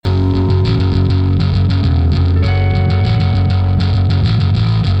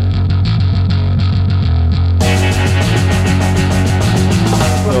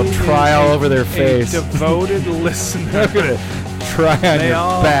over their face. A devoted listener. I'm going to try on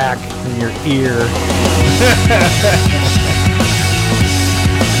your back and your ear.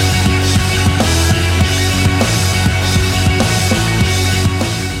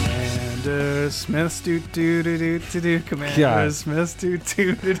 Smith's do. Commander Smith's do.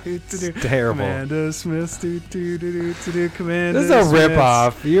 Terrible. Commander Smith's do. Commander. This is a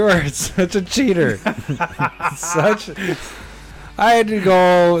ripoff. You are such a cheater. I had to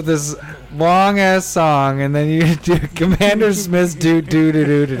go this long ass song, and then you do Commander Smith's do.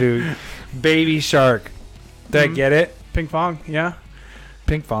 Baby Shark. Did I get it? Pink Fong. Yeah.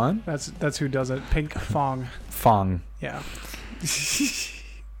 Pink Fong. That's who does it. Pink Fong. Fong. Yeah.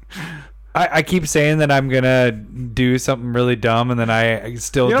 I keep saying that I'm gonna do something really dumb, and then I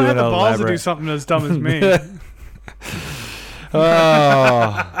still do it. You don't have the balls elaborate. to do something as dumb as me.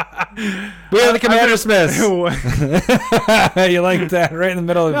 We are the Commander Smiths. You like that right in the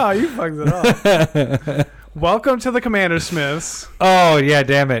middle of No, you fucked it up. Welcome to the Commander Smiths. Oh yeah,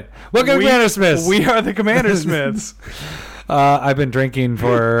 damn it. Welcome to Commander Smiths. We are the Commander Smiths. I've been drinking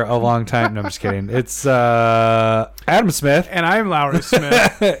for a long time. No, I'm just kidding. It's Adam Smith. And I'm Lowry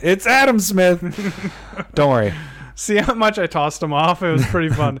Smith. It's Adam Smith. Don't worry. See how much I tossed him off? It was pretty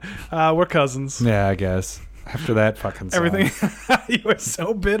fun. We're cousins. Yeah, I guess. After that fucking song. Everything. You were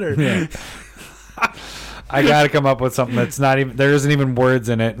so bitter. Yeah. I got to come up with something that's not even, there isn't even words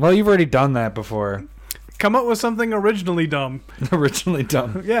in it. Well, you've already done that before. Come up with something originally dumb. Originally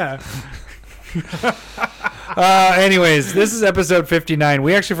dumb. Yeah. Anyways, this is episode 59.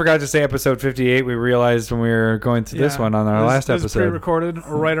 We actually forgot to say episode 58. We realized when we were going through this one on our last episode. This is pre-recorded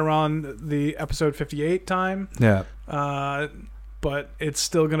right around the episode 58 time. Yeah. But it's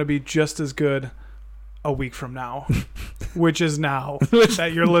still going to be just as good a week from now, which is now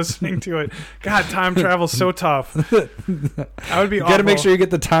that you're listening to it. God, time travel's so tough. I would be. You got to make sure you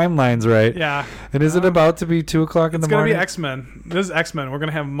get the timelines right. Yeah. And is it about to be 2 o'clock in the morning? It's going to be X-Men. This is X-Men. We're going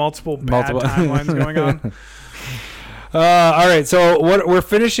to have multiple timelines going on. All right. So we're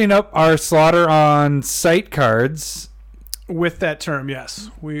finishing up our Slaughter on Sight cards. With that term, yes,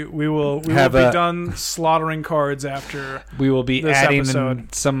 we will be done slaughtering cards after. We will be adding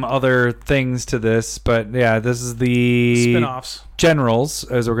some other things to this, but yeah, this is the spin-offs. Generals,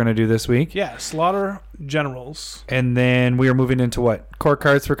 as we're going to do this week. Yeah, Slaughter Generals. And then we are moving into what? Core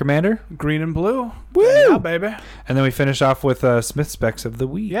cards for Commander? Green and blue. Woo! Yeah, baby. And then we finish off with Smith Specs of the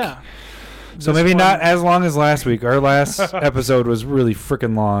week. Yeah. So maybe not as long as last week. Our last episode was really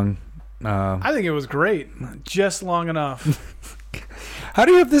freaking long. I think it was great. Just long enough. How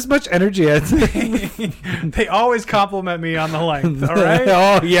do you have this much energy? They always compliment me on the length, all right?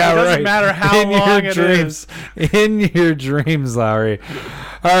 Oh, yeah, right. It doesn't matter how long it is. In your dreams, Lowry.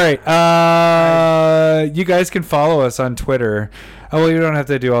 All right. You guys can follow us on Twitter. Oh, well, you don't have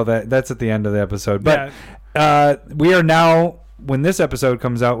to do all that. That's at the end of the episode. But we are now, when this episode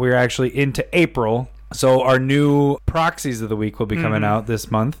comes out, we're actually into April. So our new proxies of the week will be coming out this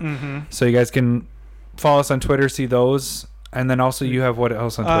month. Mm-hmm. So you guys can follow us on Twitter, see those. And then also you have what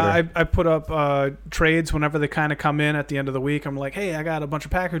else on Twitter? I put up trades whenever they kind of come in at the end of the week. I'm like, hey, I got a bunch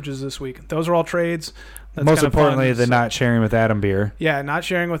of packages this week. Those are all trades. That's most importantly, the not sharing with Adam beer. Yeah, not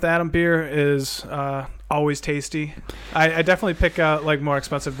sharing with Adam beer is always tasty. I definitely pick out like more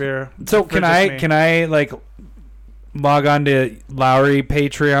expensive beer. So can I like log on to Lowry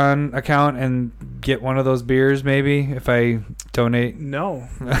Patreon account and get one of those beers maybe if I donate? No.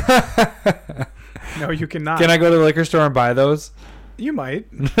 No, you cannot. Can I go to the liquor store and buy those? You might.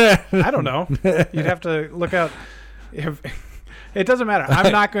 I don't know. You'd have to look out. It doesn't matter.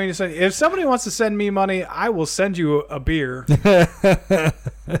 I'm not going to send. If somebody wants to send me money, I will send you a beer.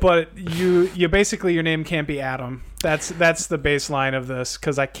 But you basically, your name can't be Adam. That's the baseline of this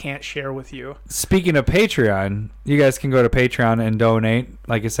because I can't share with you. Speaking of Patreon, you guys can go to Patreon and donate.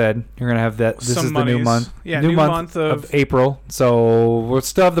 Like I said, you're gonna have that. This is the new month. Yeah, new month of April. So we'll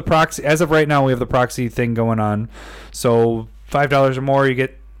still have the proxy. As of right now, we have the proxy thing going on. So $5 or more, you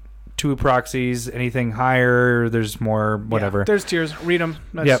get 2 proxies. Anything higher, there's more. Whatever. Yeah, there's tiers. Read them.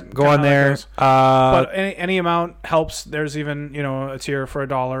 Yep. Go on there. But any amount helps. There's even a tier for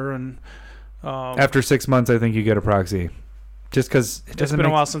 $1 and. After 6 months, I think you get a proxy. Just because it's been a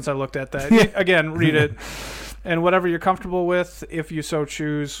while since I looked at that. Again, read it. And whatever you're comfortable with, if you so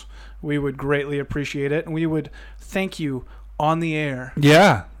choose, we would greatly appreciate it. And we would thank you on the air.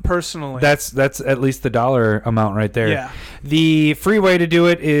 Yeah. Personally. That's at least the dollar amount right there. Yeah. The free way to do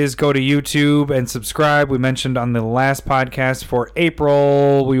it is go to YouTube and subscribe. We mentioned on the last podcast for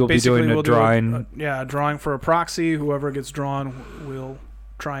April, we will be doing a drawing. A drawing for a proxy. Whoever gets drawn will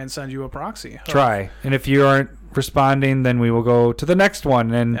try and send you a proxy. And if you aren't responding, then we will go to the next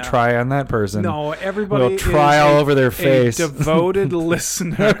one and try on that person. No, everybody will try all over their face. A devoted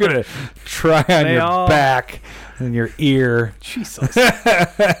listener. I'm gonna try on your back and your ear. Jesus.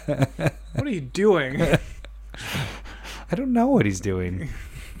 What are you doing? I don't know what he's doing.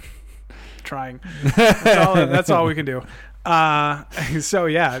 Trying. That's all we can do. So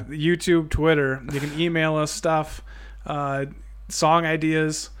yeah, YouTube, Twitter. You can email us stuff, song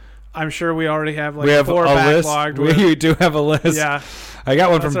ideas. I'm sure we already have like 4 backlogged. We do have a list. Yeah, I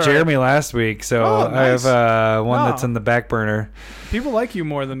got one from Jeremy last week, so nice. I have one that's in the back burner. People like you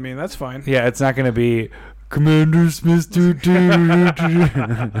more than me. That's fine. Yeah, it's not going to be Commander Mr.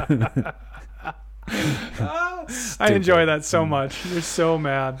 I enjoy that so much. You're so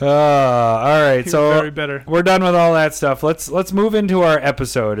mad. All right, so very bitter. We're done with all that stuff. Let's move into our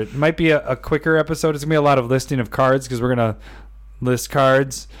episode. It might be a quicker episode. It's gonna be a lot of listing of cards because we're gonna list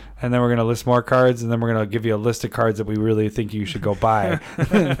cards, and then we're gonna list more cards, and then we're gonna give you a list of cards that we really think you should go buy.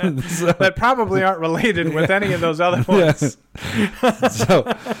 That probably aren't related with any of those other ones.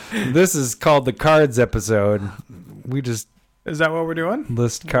 So this is called the cards episode. We just. Is that what we're doing?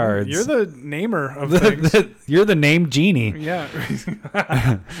 List cards. You're the namer of things. You're the name genie. Yeah.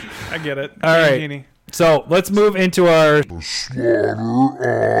 I get it. All right. Genie. So let's move into our slaughter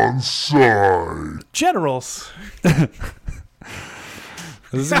on side. Generals. This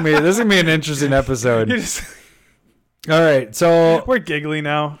is gonna be an interesting episode. All right, so we're giggly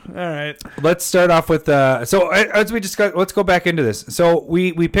now. All right, let's start off with so as we discussed. Let's go back into this. So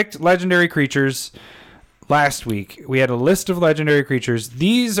we picked legendary creatures last week. We had a list of legendary creatures.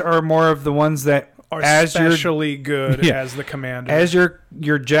 These are more of the ones that are especially good as the commander, as your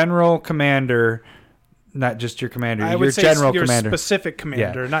general commander. Not just your commander. I would say general your commander. Specific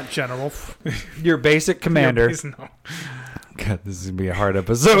commander, not general. Your basic commander. No. God, this is going to be a hard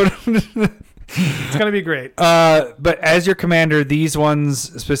episode. It's going to be great. But as your commander, these ones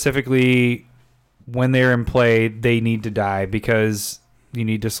specifically, when they're in play, they need to die because you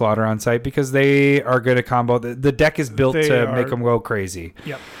need to slaughter on site because they are good at combo. The deck is built to make them go crazy.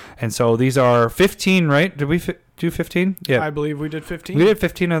 Yep. And so these are 15, right? Did we do 15? Yeah. I believe we did 15. We did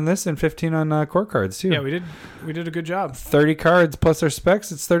 15 on this and 15 on core cards, too. Yeah, we did. We did a good job. 30 cards plus their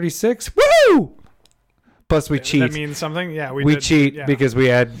specs, it's 36. Woo! Plus we cheat. That means something? Yeah, we cheat because we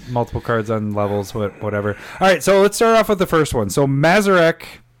add multiple cards on levels, whatever. All right, so let's start off with the first one. So Mazarek.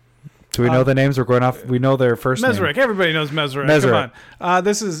 Do we know the names? We're going off. We know their first name. Mazarek. Everybody knows Mazarek. Come on.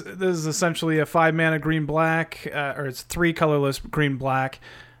 This is essentially a 5-mana green-black, or it's 3 colorless green-black.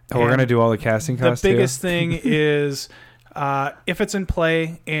 Oh, we're going to do all the casting costs, The biggest thing is if it's in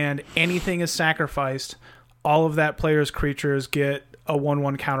play and anything is sacrificed, all of that player's creatures get a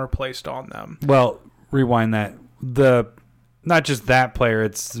 1/1 counter placed on them. Well, rewind that. Not just that player,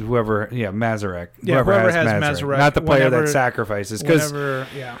 it's whoever, Mazarek. Yeah, whoever has Mazarek. Not the player that sacrifices. Because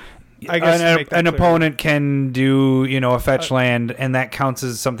I guess an opponent can do, a fetch land, and that counts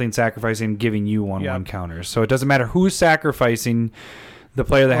as something sacrificing, giving you 1/1 counters. So it doesn't matter who's sacrificing. The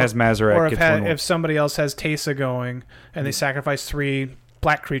player that has Mazarek or gets if somebody else has Teysa going and they sacrifice 3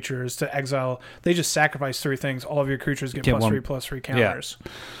 black creatures to exile, they just sacrifice 3 things. All of your creatures get +3/+3 counters.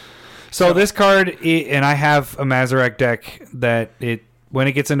 Yeah. So this card, and I have a Mazarek deck that when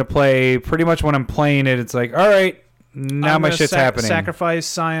it gets into play, pretty much when I'm playing it, it's like, all right, now my shit's happening. Sacrifice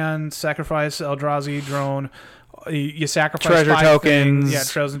Scion, sacrifice Eldrazi drone. You sacrifice treasure 5 tokens.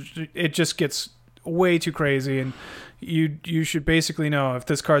 Things. Yeah, it just gets way too crazy, and you should basically know if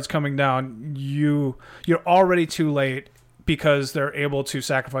this card's coming down, you're already too late because they're able to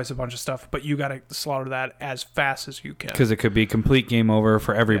sacrifice a bunch of stuff, but you got to slaughter that as fast as you can. Because it could be complete game over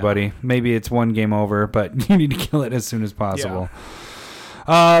for everybody. Yeah. Maybe it's 1 game over, but you need to kill it as soon as possible.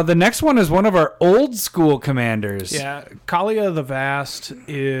 Yeah. The next one is one of our old school commanders. Yeah, Kaalia the Vast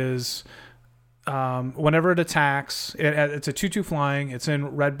is... whenever it attacks, it's a 2/2 flying. It's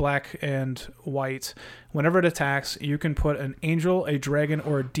in red, black, and white. Whenever it attacks, you can put an angel, a dragon,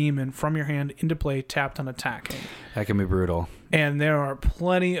 or a demon from your hand into play tapped on attacking. That can be brutal. And there are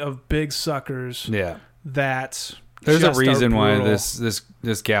plenty of big suckers. Yeah. That there's a reason why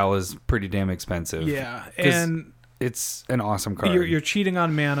this gal is pretty damn expensive. Yeah, and it's an awesome card. You're cheating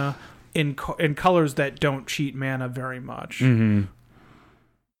on mana in colors that don't cheat mana very much. Mm-hmm.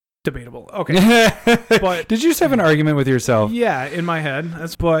 Debatable. Okay. But did you just have an argument with yourself? Yeah, in my head.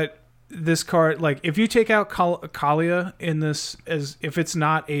 But this card, like, if you take out Kaalia in this, as if it's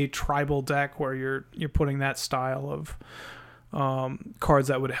not a tribal deck where you're putting that style of cards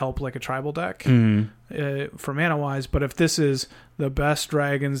that would help like a tribal deck for mana wise, but if this is the best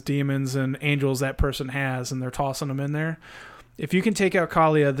dragons, demons, and angels that person has, and they're tossing them in there, if you can take out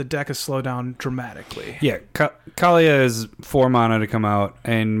Kalia, the deck is slowed down dramatically. Yeah, Kalia is 4 mana to come out,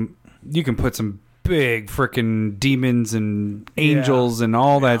 and you can put some big freaking demons and angels and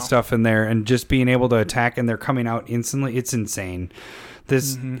all that stuff in there, and just being able to attack, and they're coming out instantly. It's insane.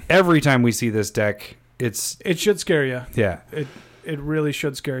 This every time we see this deck, it should scare you. Yeah, it really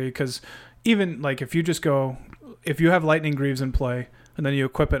should scare you, because even like if you have Lightning Greaves in play and then you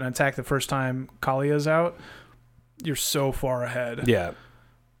equip it and attack the first time Kalia's out, you're so far ahead. Yeah.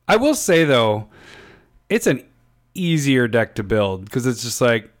 I will say, though, it's an easier deck to build, because it's just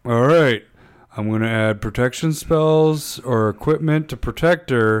like, all right, I'm going to add protection spells or equipment to protect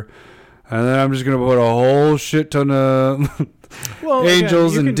her, and then I'm just going to put a whole shit ton of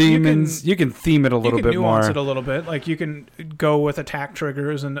angels and demons. You can theme it a little bit more. You can nuance it a little bit. Like, you can go with attack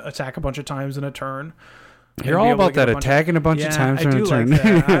triggers and attack a bunch of times in a turn. You're all about that attacking a bunch of times in a turn. Like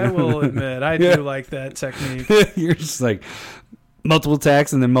that. I will admit, I do like that technique. You're just like multiple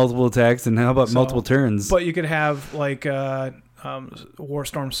attacks and then multiple attacks, and how about multiple turns? But you could have like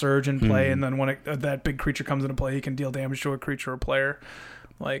Warstorm Surge in play, and then when that big creature comes into play, you can deal damage to a creature or player.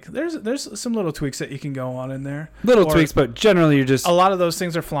 Like there's some little tweaks that you can go on in there. Tweaks, but generally you're just... A lot of those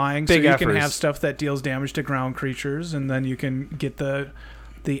things are flying, so you effers. can have stuff that deals damage to ground creatures, and then you can get the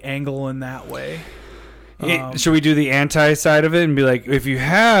angle in that way. Should we do the anti side of it and be like, if you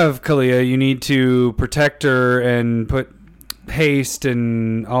have Kalia, you need to protect her and put haste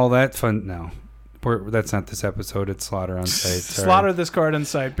and all that fun? No. That's not this episode. It's Slaughter on Sight. Slaughter this card on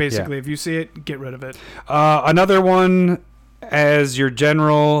sight, basically. Yeah. If you see it, get rid of it. Another one as your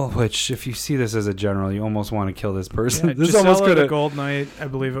general, which if you see this as a general, you almost want to kill this person. Yeah, this Gisela, is almost good. The Gold Knight, I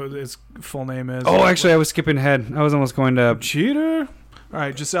believe his full name is. Oh, actually, I was skipping ahead. I was almost going to... Cheater? All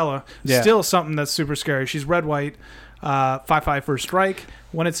right, Gisela. Yeah. Still something that's super scary. She's red-white, 5/5 first strike.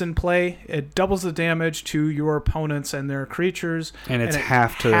 When it's in play, it doubles the damage to your opponents and their creatures. And it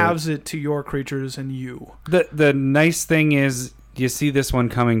halves it to your creatures and you. The nice thing is you see this one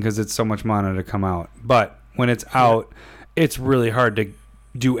coming because it's so much mana to come out. But when it's out, it's really hard to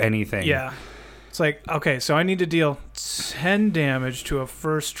do anything. Yeah. It's like, okay, so I need to deal 10 damage to a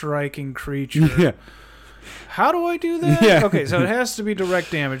first striking creature. Yeah. How do I do that? Yeah. Okay, so it has to be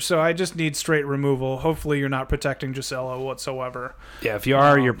direct damage. So I just need straight removal. Hopefully, you're not protecting Gisela whatsoever. Yeah, if you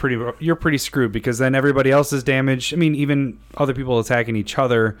are, you're pretty screwed, because then everybody else is damaged. I mean, even other people attacking each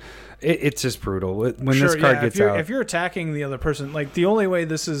other, it's just brutal when this card gets out. If you're attacking the other person, like the only way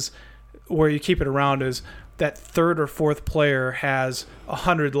this is where you keep it around is that third or fourth player has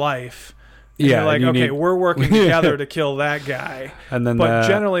 100 life. And you're like, okay, we're working together to kill that guy. And then, but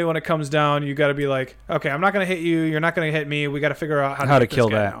generally, when it comes down, you got to be like, okay, I'm not going to hit you. You're not going to hit me. We got to figure out how to kill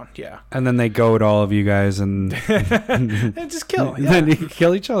that. Down. Yeah. And then they goad all of you guys and and just kill. Yeah. Then you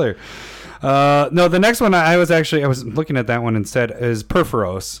kill each other. No, the next one I was looking at that one instead is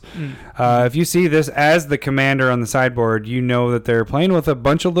Purphoros. If you see this as the commander on the sideboard, you know that they're playing with a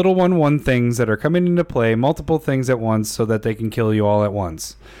bunch of little 1/1 things that are coming into play, multiple things at once, so that they can kill you all at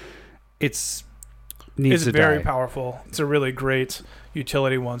once. It's very powerful. It's a really great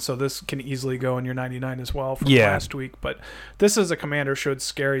utility one, so this can easily go in your 99 as well from last week. But this as a commander should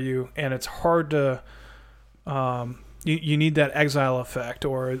scare you, and it's hard to... You need that exile effect,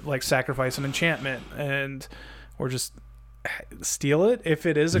 or like sacrifice an enchantment, or just steal it if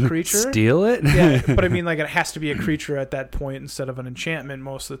it is a creature. Steal it? Yeah, but I mean, like, it has to be a creature at that point instead of an enchantment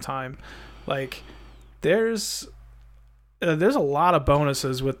most of the time. Like, there's a lot of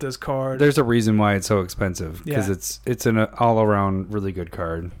bonuses with this card. There's a reason why it's so expensive, because it's an all-around really good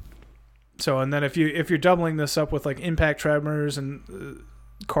card. So, and then if you're doubling this up with like impact tremors and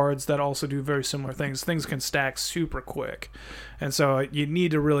cards that also do very similar things can stack super quick, and so you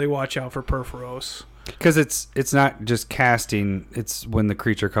need to really watch out for Purphoros, because it's not just casting; it's when the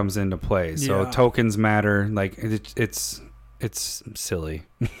creature comes into play. So tokens matter. Like it's silly.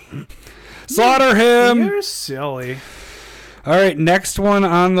 Slaughter him! You're silly. All right, next one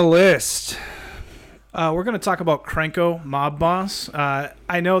on the list. We're going to talk about Krenko, Mob Boss.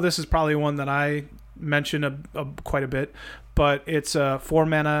 I know this is probably one that I mention quite a bit, but it's a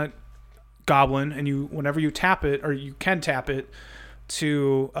 4-mana goblin, and whenever you tap it, or you can tap it,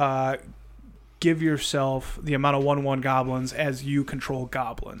 to give yourself the amount of 1/1 goblins as you control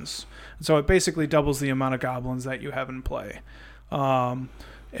goblins. So it basically doubles the amount of goblins that you have in play. And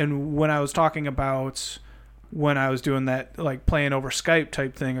when I was talking about when I was doing that, like playing over Skype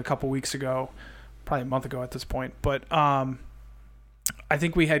type thing a couple weeks ago, probably a month ago at this point, but I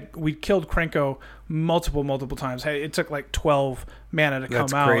think we killed Krenko multiple times. Hey, it took like 12 mana to come out.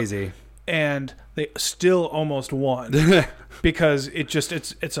 That's crazy. and they still almost won because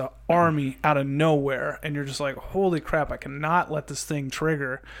it's an army out of nowhere, and you're just like, holy crap, I cannot let this thing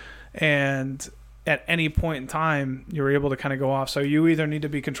trigger. And at any point in time, you're able to kind of go off. So you either need to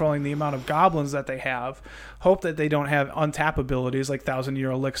be controlling the amount of goblins that they have, hope that they don't have untap abilities like Thousand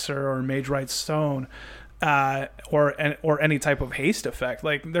Year Elixir or Mage Right Stone, or any type of haste effect.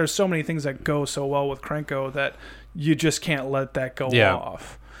 Like, there's so many things that go so well with Krenko that you just can't let that go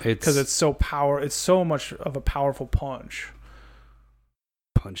off because it's so much of a powerful punch.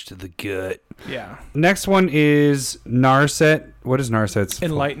 Punch to the gut. Yeah. Next one is Narset. What is Narset's?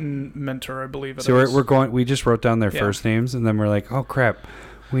 Enlightened Mentor, I believe it is. So we're going. We just wrote down their first names, and then we're like, oh crap,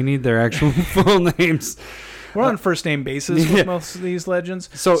 we need their actual full names. We're on first name basis with most of these legends.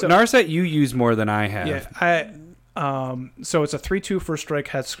 So Narset, you use more than I have. Yeah, so it's a 3/2 first strike,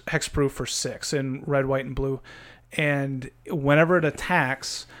 hexproof for 6 in red, white, and blue, and whenever it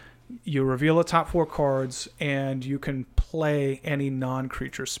attacks, you reveal the top 4 cards, and you can play any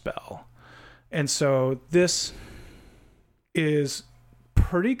non-creature spell. And so this is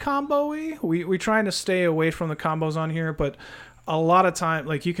pretty combo-y. We're trying to stay away from the combos on here, but a lot of time,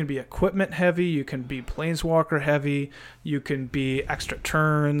 like, you can be equipment heavy, you can be planeswalker heavy, you can be extra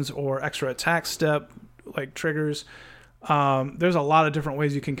turns or extra attack step, like triggers. There's a lot of different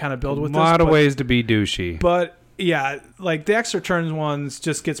ways you can kind of build with this. A lot of ways to be douchey. But yeah, like the extra turns ones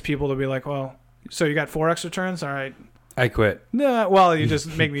just gets people to be like, well, so you got 4 extra turns? All right. I quit. Nah, well, you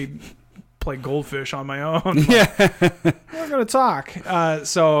just make me play Goldfish on my own. Yeah. We're going to talk.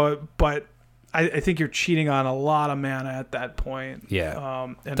 But I think you're cheating on a lot of mana at that point.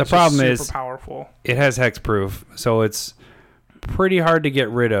 Yeah. And the problem super is powerful. It has hexproof, so it's pretty hard to get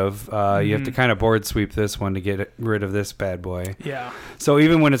rid of. You have to kind of board sweep this one to get rid of this bad boy. Yeah. So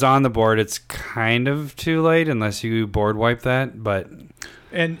even when it's on the board, it's kind of too late unless you board wipe that. But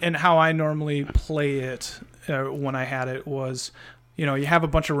and how I normally play it when I had it was, you have a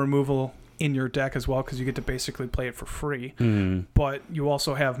bunch of removal in your deck as well because you get to basically play it for free. But you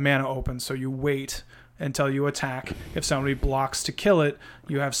also have mana open, so you wait until you attack. If somebody blocks to kill it,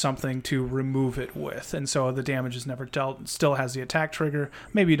 you have something to remove it with. And so the damage is never dealt. It still has the attack trigger.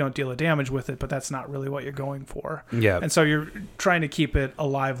 Maybe you don't deal the damage with it, but that's not really what you're going for. Yeah. And so you're trying to keep it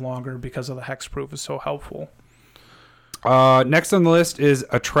alive longer because of the hexproof is so helpful. Next on the list is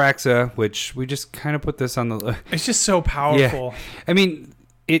Atraxa, which we just kind of put this on the list. It's just so powerful. Yeah. I mean,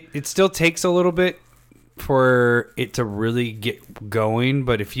 it still takes a little bit for it to really get going,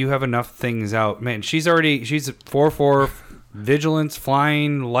 but if you have enough things out, man, she's a 4/4 vigilance,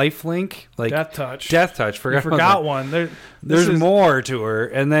 flying, lifelink, like Death Touch. Forgot one. There's more to her,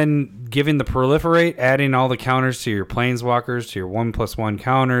 and then giving the proliferate, adding all the counters to your planeswalkers, to your 1/1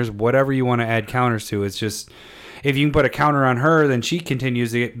 counters, whatever you want to add counters to. It's just, if you can put a counter on her, then she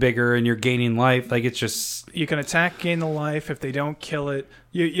continues to get bigger, and you're gaining life. Like, it's just, you can attack, gain the life. If they don't kill it,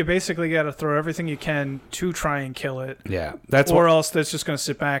 you basically got to throw everything you can to try and kill it. Yeah, or else that's just going to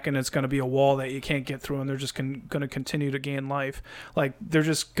sit back and it's going to be a wall that you can't get through, and they're just going to continue to gain life. Like, they're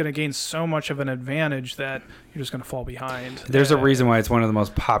just going to gain so much of an advantage that you're just going to fall behind. There's a reason why it's one of the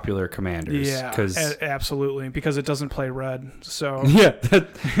most popular commanders. Yeah, absolutely, because it doesn't play red. So yeah,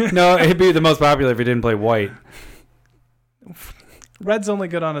 no, it'd be the most popular if it didn't play white. Red's only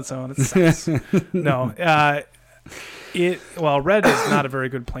good on its own. It sucks. No, red is not a very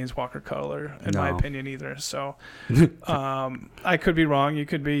good planeswalker color in my opinion either. So, I could be wrong. You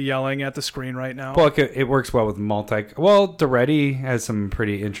could be yelling at the screen right now. Well, it works well with Daretti has some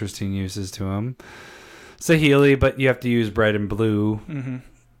pretty interesting uses to him. Saheeli, but you have to use red and blue. Mm-hmm.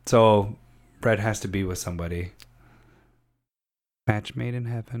 So red has to be with somebody. Match made in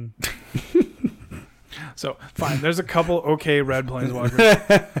heaven. So, fine. There's a couple okay red planeswalkers.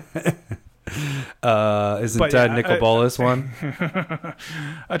 Isn't Nicol Bolas one?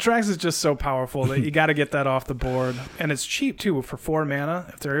 Atraxa is just so powerful that you got to get that off the board. And it's cheap, too, for 4 mana.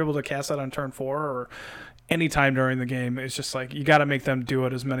 If they're able to cast that on turn 4 or any time during the game, it's just like, you got to make them do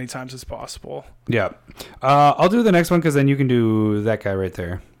it as many times as possible. Yeah. I'll do the next one because then you can do that guy right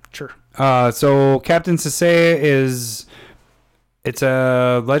there. Sure. So Captain Sasea it's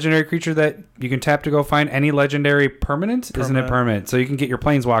a legendary creature that you can tap to go find any legendary permanent. Isn't it permanent? So you can get your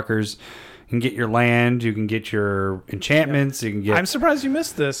planeswalkers, you can get your land, you can get your enchantments, you can get... I'm surprised you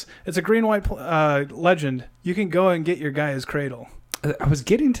missed this. It's a green-white legend. You can go and get your Gaia's Cradle. I was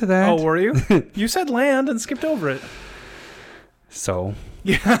getting to that. Oh, were you? You said land and skipped over it. So...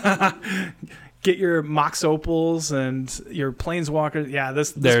 Yeah. Get your Mox Opals and your Planeswalker. Yeah,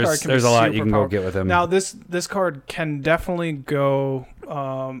 this card can be super powerful. There's a lot you can go get with him. Now, this card can definitely go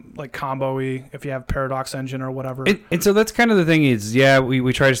like combo-y, if you have Paradox Engine or whatever. And so that's kind of the thing is,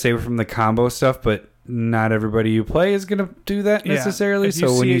 we try to stay away from the combo stuff, but not everybody you play is going to do that necessarily. Yeah.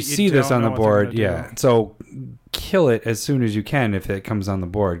 So when you see this on the board, do. So kill it as soon as you can if it comes on the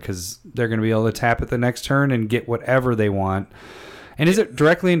board, because they're going to be able to tap it the next turn and get whatever they want. And is it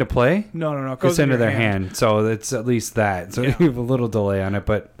directly into play? No. It goes into their hand. So it's at least that. So you have a little delay on it,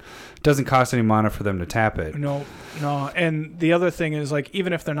 but it doesn't cost any mana for them to tap it. No. And the other thing is, like,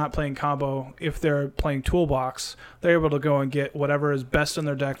 even if they're not playing combo, if they're playing toolbox, they're able to go and get whatever is best in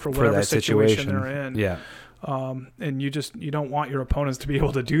their deck for whatever situation they're in. Yeah. And you don't want your opponents to be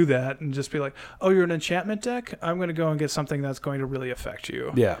able to do that and just be like, oh, you're an enchantment deck? I'm going to go and get something that's going to really affect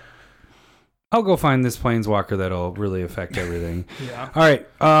you. Yeah. I'll go find this Planeswalker that'll really affect everything. Yeah. All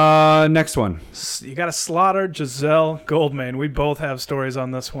right. Next one. You got to slaughter Giselle Goldmane. We both have stories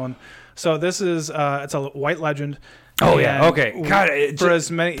on this one. So this is it's a white legend. Oh yeah. Okay. God,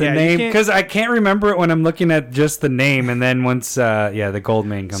 as many the name, because I can't remember it when I'm looking at just the name, and then once the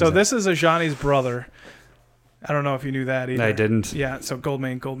Goldmane comes. So this is Ajani's brother. I don't know if you knew that either. I didn't. Yeah. So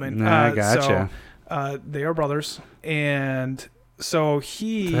Goldmane. Nah, I gotcha. So, they are brothers, and so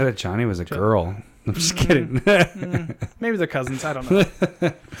I thought Johnny was a girl. I'm just kidding. Maybe they're cousins. I don't know.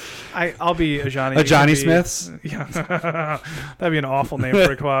 I'll be Ajani. Ajani Smiths? Yeah. That'd be an awful name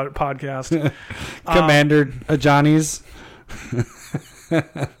for a podcast. Commander Ajani's.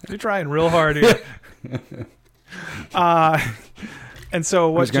 You're trying real hard here. And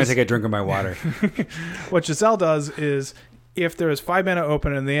so I'm just going to take a drink of my water. What Giselle does is, if there is 5 mana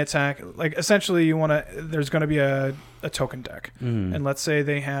open and they attack, like essentially there's going to be a token deck. And let's say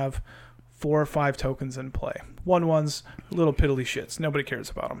they have 4 or 5 tokens in play. 1/1s, little piddly shits. Nobody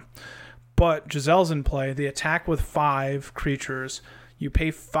cares about them. But Giselle's in play. They attack with 5 creatures. You pay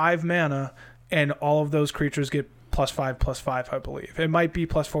 5 mana, and all of those creatures get +5/+5, I believe. It might be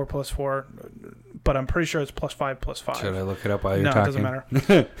 +4/+4, but I'm pretty sure it's +5/+5. Should I look it up while you're talking? No, it doesn't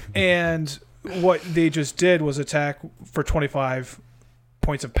matter. And what they just did was attack for 25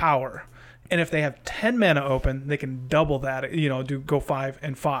 points of power. And if they have 10 mana open, they can double that, go 5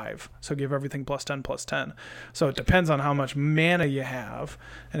 and 5. So give everything +10/+10. So it depends on how much mana you have,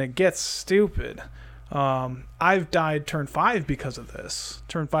 and it gets stupid. I've died turn 5 because of this.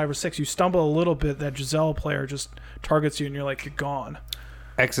 Turn 5 or 6, you stumble a little bit, that Giselle player just targets you, and you're like, you're gone.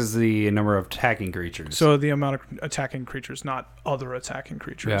 X is the number of attacking creatures. So the amount of attacking creatures, not other attacking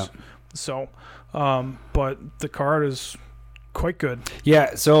creatures. Yeah. So, but the card is quite good.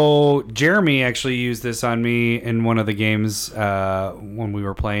 Yeah, so Jeremy actually used this on me in one of the games when we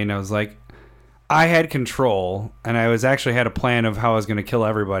were playing. I was like, I had control, and I actually had a plan of how I was going to kill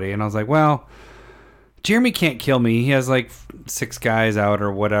everybody. And I was like, well, Jeremy can't kill me. He has like 6 guys out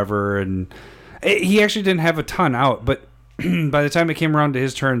or whatever, and he actually didn't have a ton out. But by the time it came around to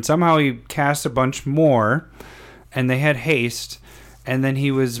his turn, somehow he cast a bunch more, and they had haste. And then he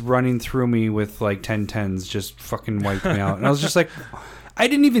was running through me with like 10/10s, just fucking wiped me out. And I was just like,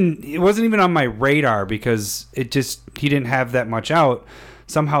 it wasn't even on my radar because he didn't have that much out.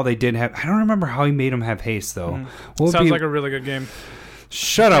 Somehow they did have, I don't remember how he made him have haste though. Sounds like a really good game.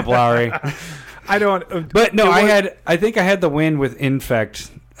 Shut up, Lowry. I don't. But no, I think I had the win with Infect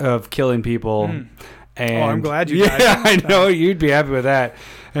of killing people. And I'm glad you died. Yeah, I know you'd be happy with that.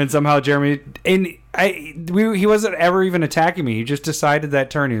 And somehow Jeremy, he wasn't ever even attacking me. He just decided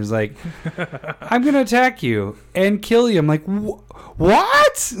that turn. He was like, I'm going to attack you and kill you. I'm like,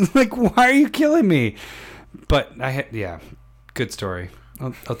 what? Like, why are you killing me? But good story.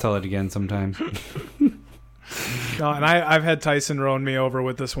 I'll tell it again sometime. No, and I've had Tyson rowing me over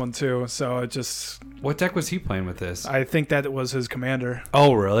with this one too. So it just. What deck was he playing with this? I think that was his commander.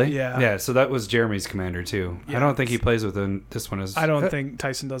 Oh, really? Yeah. Yeah. So that was Jeremy's commander too. Yeah, I don't think he plays with him. This one is. I don't think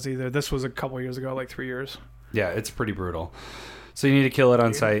Tyson does either. This was a couple years ago, like 3 years. Yeah, it's pretty brutal. So you need to kill it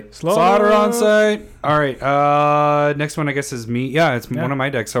on site. Slaughter on site. All right. Next one, I guess, is me. Yeah, it's one of my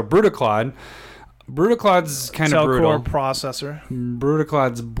decks. So Brutaclad. Brutaclad's kind of brutal. Cell core processor.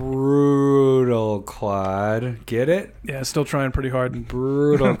 Brutaclad's brutal Clad. Get it? Yeah, still trying pretty hard.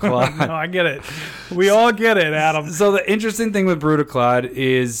 Brutal Clad. No, I get it. We all get it, Adam. So the interesting thing with Brutaclad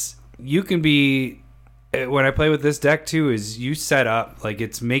is you can be, when I play with this deck too, is you set up, like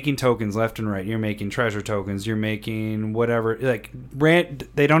it's making tokens left and right. You're making treasure tokens. You're making whatever. Like,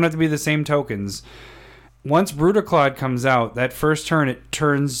 they don't have to be the same tokens. Once Brutaclad comes out, that first turn, it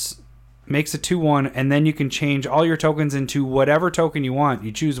makes a 2/1, and then you can change all your tokens into whatever token you want.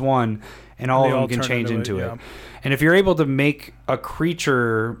 You choose one, and all of them can change into it. And if you're able to make a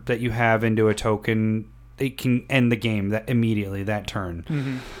creature that you have into a token, it can end the game that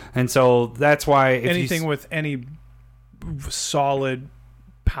turn. And so that's why anything with any solid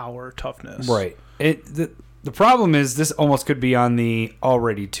power toughness. Right. The problem is this almost could be on the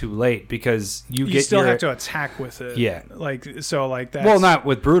already too late because you still have to attack with it. Yeah. Like that. Well, not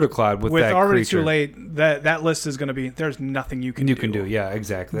with Brutaclad. With that already creature. too late. That list is going to be. There's nothing you can do. Yeah,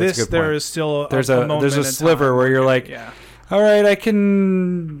 exactly. That's a good there point. is still there's a sliver where you're like, all right, I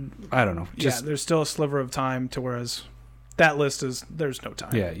don't know. There's still a sliver of time to whereas that list there's no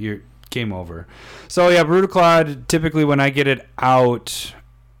time. Yeah, you're game over. So yeah, Brutaclad. Typically, when I get it out,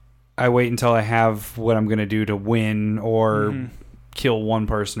 I wait until I have what I'm going to do to win or kill one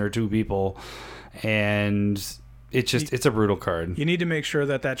person or two people, and it's a brutal card. You need to make sure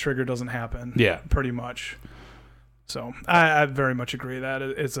that trigger doesn't happen. Yeah, pretty much. So I very much agree that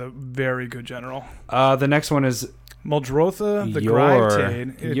it's a very good general. The next one is Muldrotha, the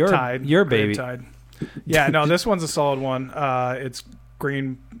Grytide. Your baby. Tide. Yeah, no, this one's a solid one. It's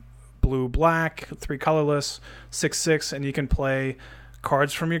green, blue, black, 3 colorless, 6/6, and you can play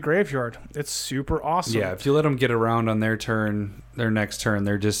cards from your graveyard. It's super awesome. Yeah, if you let them get around on their next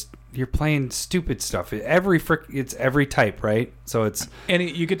turn, you're playing stupid stuff. It's every type, right? So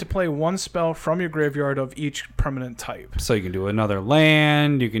you get to play one spell from your graveyard of each permanent type. So you can do another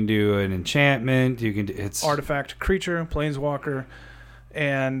land, you can do an enchantment, it's artifact, creature, planeswalker,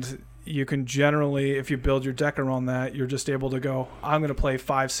 and you can generally, if you build your deck around that, you're just able to go, I'm going to play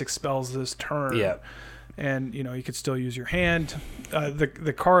 5-6 spells this turn. Yeah. And you could still use your hand.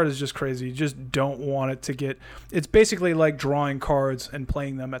 The card is just crazy. You just don't want it to get. It's basically like drawing cards and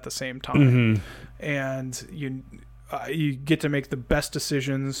playing them at the same time, and you get to make the best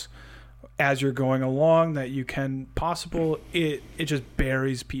decisions as you're going along that you can possible. It just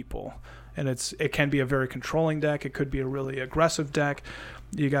buries people, and it can be a very controlling deck. It could be a really aggressive deck.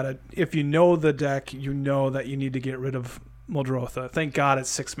 If you know the deck, you know that you need to get rid of Muldrotha. Thank God it's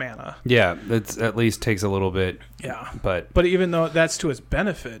 6 mana. Yeah, it at least takes a little bit. Yeah, but even though that's to its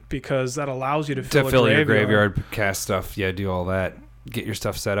benefit because that allows you to fill your graveyard, cast stuff. Yeah, do all that. Get your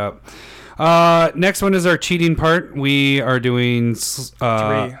stuff set up. Next one is our cheating part. We are doing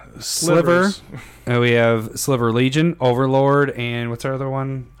 3 Sliver. We have Sliver Legion, Overlord, and what's our other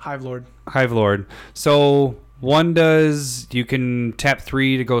one? Hive Lord. So you can tap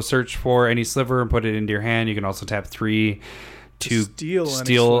 3 to go search for any sliver and put it into your hand. You can also tap 3 to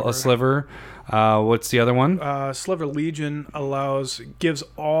steal a sliver. What's the other one? Sliver Legion gives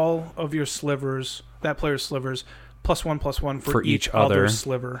all of your slivers, that player's slivers, +1/+1 for each other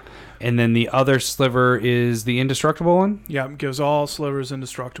sliver. And then the other sliver is the indestructible one? Yeah, it gives all slivers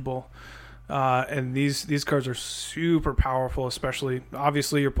indestructible. And these cards are super powerful, especially,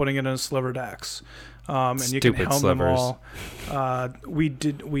 obviously, you're putting it in a sliver decks. And you can helm slivers. Them all. We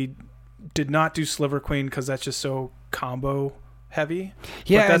did not do Sliver Queen because that's just so combo heavy.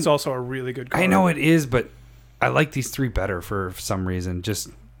 Yeah, but that's also a really good card. I know it is, but I like these 3 better for some reason. Just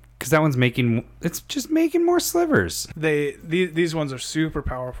because that one's making more slivers. These ones are super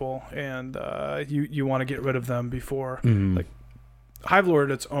powerful, and you want to get rid of them before like Hive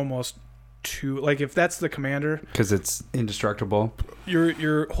Lord. It's almost too, like, if that's the commander, because it's indestructible,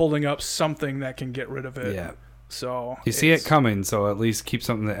 you're holding up something that can get rid of it. Yeah. So you see it coming, so at least keep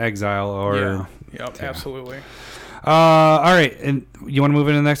something to exile or absolutely. All right, and you want to move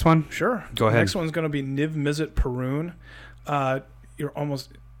into the next one? Sure. Go ahead. The next one's going to be Niv Mizzet Parun.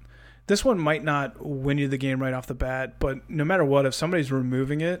 This one might not win you the game right off the bat, but no matter what, if somebody's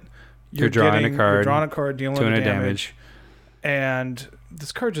removing it, you're drawing a card, dealing damage. And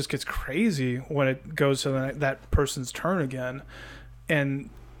this card just gets crazy when it goes to that person's turn again. And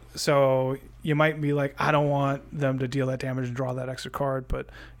so you might be like, I don't want them to deal that damage and draw that extra card, but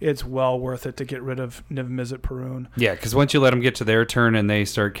it's well worth it to get rid of Niv Mizzet Parun. Yeah, because once you let them get to their turn and they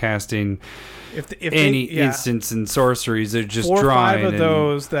start casting any instants and sorceries, they're just 4 or drawing. 5 of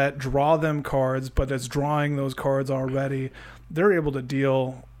those that draw them cards, but it's drawing those cards already, they're able to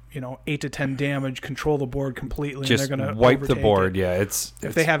deal 8 to 10 damage, control the board completely, just and they're going to wipe the board. It. Yeah,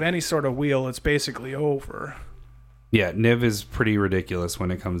 if they have any sort of wheel, it's basically over. Yeah, Niv is pretty ridiculous when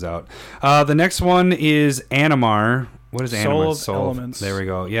it comes out. The next one is Animar. What is Animar? Soul of Elements. There we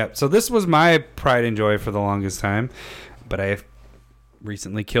go. Yeah. So this was my pride and joy for the longest time, but I have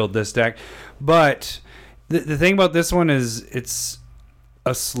recently killed this deck. But the thing about this one is it's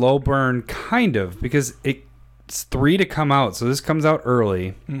a slow burn, kind of, because it's 3 to come out. So this comes out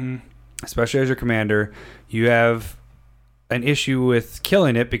early, especially as your commander. You have an issue with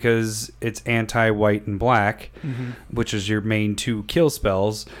killing it because it's anti-white and black, which is your main 2 kill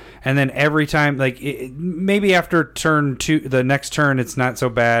spells. And then every time, maybe after turn 2, the next turn it's not so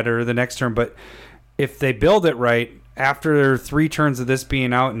bad, or the next turn, but if they build it right, after 3 turns of this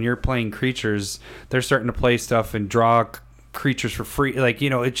being out and you're playing creatures, they're starting to play stuff and draw creatures for free. Like,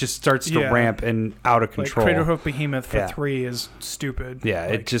 it just starts to ramp and out of control. Like Craterhoof Behemoth for 3 is stupid. Yeah,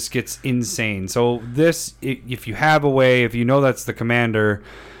 it just gets insane. So this, if you have a way, if you know that's the commander,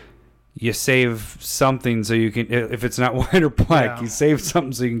 you save something so you can, if it's not white or black, you save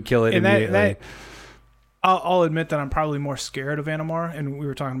something so you can kill it immediately. I'll admit that I'm probably more scared of Animar, and we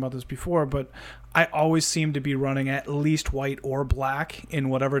were talking about this before, but I always seem to be running at least white or black in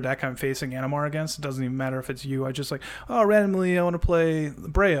whatever deck I'm facing Animar against. It doesn't even matter if it's you. I just like, randomly I want to play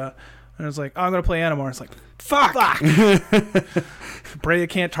Breya. And it's like, I'm going to play Animar. It's like, fuck! Breya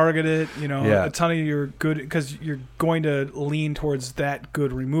can't target it. A ton of your good, because you're going to lean towards that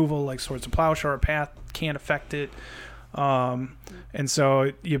good removal, like Swords of Plowshare or Path can't affect it. And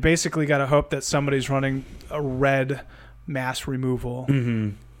so you basically got to hope that somebody's running a red mass removal,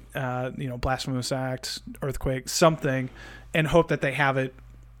 Blasphemous Act, Earthquake, something, and hope that they have it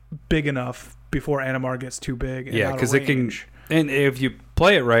big enough before Animar gets too big. Yeah, because it can. And if you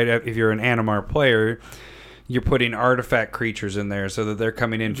play it right, if you're an Animar player, you're putting artifact creatures in there so that they're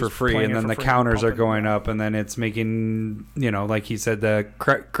coming in for free, and then the counters are going up, and then it's making, like he said, the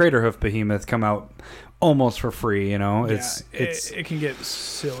Craterhoof Behemoth come out almost for free. It can get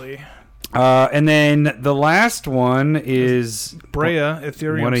silly. And then the last one is Breya,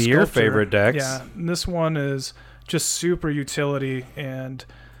 Ethereum one of Sculptor. your favorite decks. Yeah, and this one is just super utility, and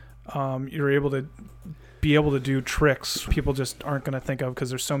you're able to do tricks people just aren't going to think of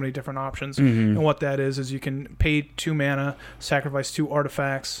because there's so many different options. And what that is you can pay 2 mana, sacrifice 2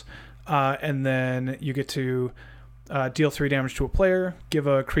 artifacts, and then you get to deal 3 damage to a player, give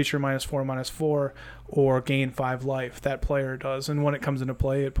a creature -4/-4, or gain 5 life. That player does. And when it comes into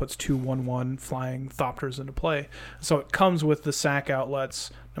play, it puts 2 1/1 flying Thopters into play. So it comes with the sack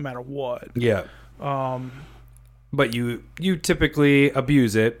outlets no matter what. Yeah. But you typically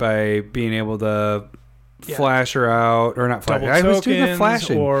abuse it by being able to flash her out, or not flash. I was doing the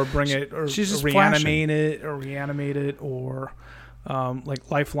flashing, or bring it, or she's just reanimate it, or like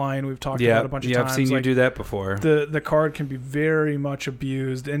Lifeline. We've talked about a bunch of times. I've seen you do that before. The card can be very much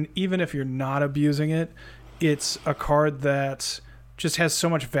abused, and even if you're not abusing it, it's a card that just has so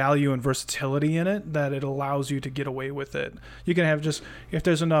much value and versatility in it that it allows you to get away with it. You can have if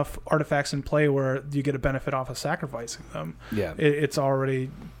there's enough artifacts in play where you get a benefit off of sacrificing them. Yeah, it's already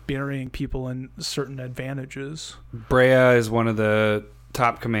burying people in certain advantages. Breya is one of the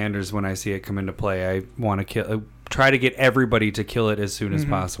top commanders when I see it come into play. I want to try to get everybody to kill it as soon as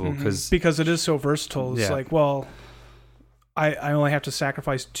possible because it is so versatile. It's like, well, I only have to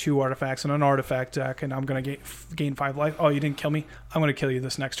sacrifice 2 artifacts in an artifact deck, and I'm going to gain 5 life. Oh, you didn't kill me? I'm going to kill you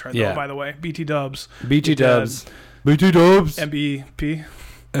this next turn, though, by the way. BT dubs. BT dubs. BT dubs. MBP.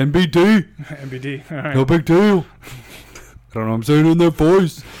 MBD. MBD. All right. No big deal. I don't know. I'm saying it in that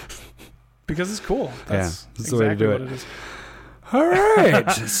voice. Because it's cool. That's the way to do it. All right.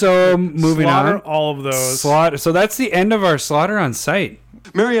 So moving slaughter on. All of those. Slaughter. So that's the end of our Slaughter on Site.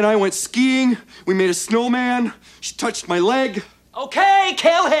 Mary and I went skiing. We made a snowman. She touched my leg. Okay,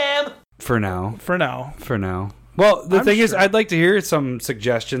 kill him. For now. Well, the thing is, I'd like to hear some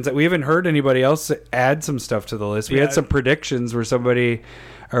suggestions that we haven't heard anybody else add some stuff to the list. We had some predictions where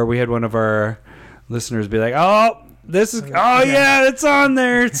we had one of our listeners be like, it's on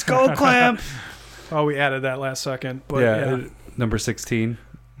there. It's Skull Clamp. Oh, we added that last second. But number 16.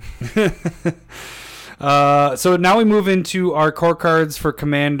 So now we move into our core cards for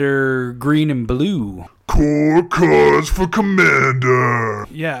Commander Green and Blue. Core cards for Commander.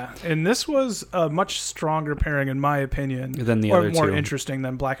 Yeah, and this was a much stronger pairing, in my opinion, than the other two. More interesting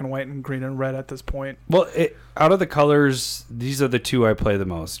than black and white and green and red at this point. Well, out of the colors, these are the 2 I play the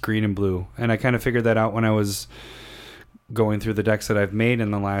most, green and blue. And I kind of figured that out when I was going through the decks that I've made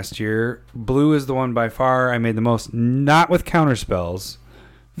in the last year. Blue is the one by far I made the most, not with counterspells.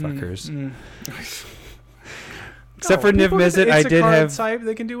 Fuckers. Except for Niv Mizzet, I did have type.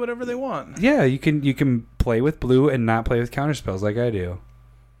 They can do whatever they want. Yeah, you can play with blue and not play with counterspells like I do.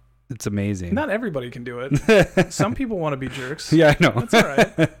 It's amazing. Not everybody can do it. Some people want to be jerks. Yeah, I know. That's all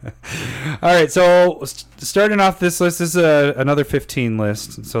right. All right, so starting off this list, this is another 15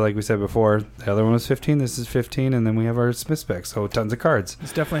 list. So like we said before, the other one was 15. This is 15, and then we have our Smith spec. So tons of cards.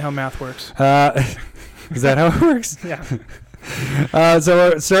 It's definitely how math works. Is that how it works? Yeah.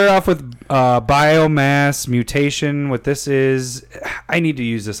 So start off with biomass mutation. What this is, I need to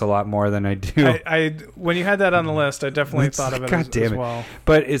use this a lot more than I do. I when you had that on the list, I definitely thought of it as well.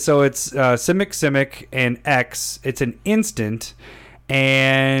 But it's Simic, and X. It's an instant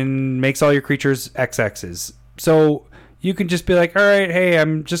and makes all your creatures XXs. So you can just be like, all right, hey,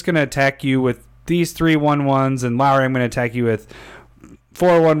 I'm just going to attack you with these 3 1/1s, and Lowry, I'm going to attack you with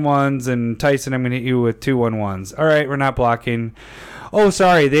 4/11s, and Tyson, I'm going to hit you with 2/11s. All right, we're not blocking. Oh,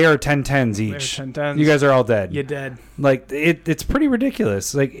 sorry, they are 10/10s each. They're 10/10s. You guys are all dead. You're dead. Like, it's pretty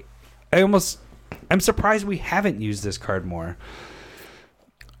ridiculous. Like, I'm surprised we haven't used this card more.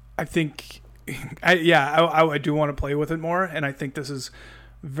 I think, I do want to play with it more, and I think this is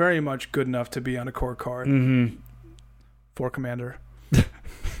very much good enough to be on a core card for Commander.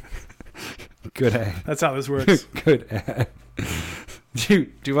 Good ad. That's how this works. Good ad. Do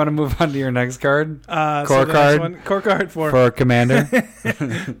you want to move on to your next card? Core card? Core card For Commander.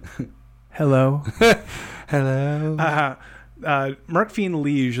 Hello. Hello. Murkfiend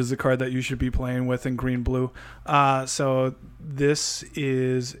Liege is the card that you should be playing with in green-blue. So this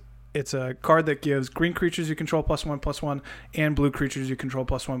is... It's a card that gives green creatures you control +1/+1 and blue creatures you control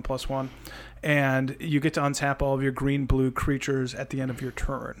 +1/+1. And you get to untap all of your green-blue creatures at the end of your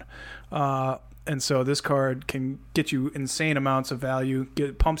turn. And so this card can get you insane amounts of value,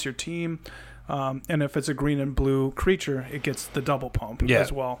 pumps your team. And if it's a green and blue creature, it gets the double pump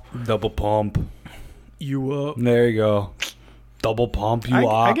as well. Double pump. There you go. Double pump you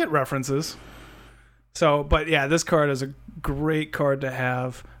up. I get references. So, but yeah, this card is a great card to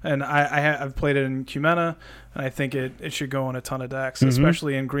have, and I've played it in Cumena, and I think it should go in a ton of decks,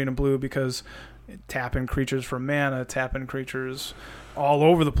 especially in green and blue, because tapping creatures for mana, tapping creatures all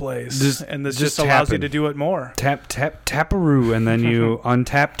over the place, and this just allows you to do it more. Taparoo, and then you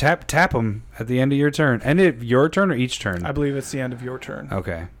untap, tap them at the end of your turn. End of your turn or each turn? I believe it's the end of your turn.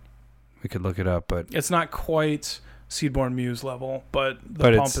 Okay, we could look it up, but it's not quite Seedborn Muse level, but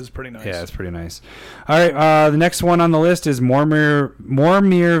the pump is pretty nice. Yeah, it's pretty nice. All right, the next one on the list is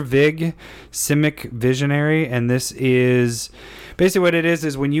Mormir Vig, Simic Visionary, and this is basically what it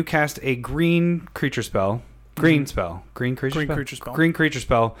is when you cast a green creature spell, green creature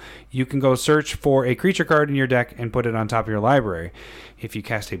spell, you can go search for a creature card in your deck and put it on top of your library. If you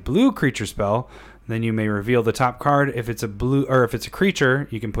cast a blue creature spell, then you may reveal the top card. If it's a blue, or if it's a creature,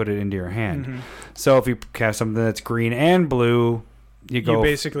 you can put it into your hand. So if you cast something that's green and blue, you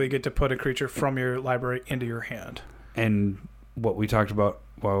basically get to put a creature from your library into your hand. And what we talked about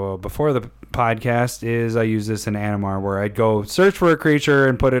before the podcast is I use this in Animar, where I'd go search for a creature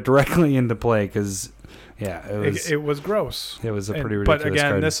and put it directly into play, because it was gross. It was a pretty ridiculous But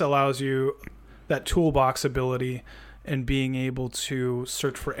again, card. this allows you that toolbox ability and being able to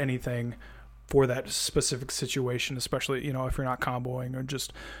search for anything for that specific situation, especially, if you're not comboing or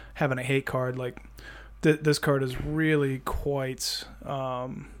just having a hate card. Like this card is really quite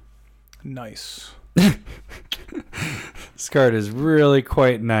nice. This card is really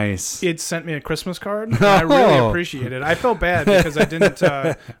quite nice. It sent me a Christmas card, and I really appreciate it. I felt bad because I didn't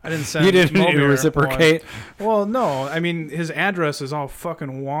send. You didn't Mulbeer reciprocate? One. Well, no. I mean, his address is all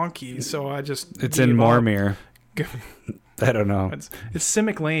fucking wonky, so I just... It's in Mormir. I don't know. It's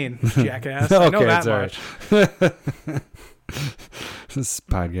Simic Lane, jackass. Okay, I know that much. This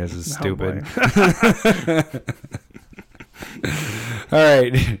podcast is stupid. All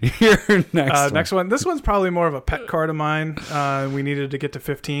right, your next one. This one's probably more of a pet card of mine. We needed to get to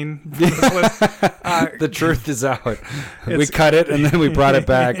 15 for this list. The truth is out. We cut it and then we brought it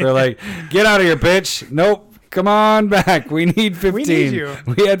back. We're like, get out of here, bitch. Nope. Come on back. We need 15. We need you.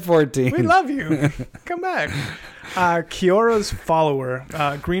 We had 14. We love you. Come back. Kiora's Follower,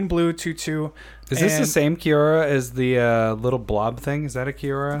 green blue 2/2. Is this the same Kiora as the little blob thing? Is that a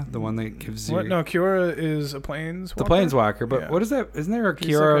Kiora? The one that gives you... What? No, Kiora is a Planeswalker. The Planeswalker, but what is that? Isn't there a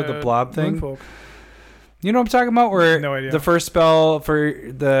Kiora like with the blob thing? Moonfolk. You know what I'm talking about? Where no idea. The first spell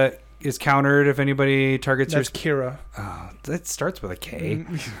is countered if anybody targets That's Kira. Oh, that starts with a K.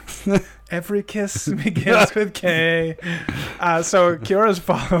 Every kiss begins with K. So Kiora's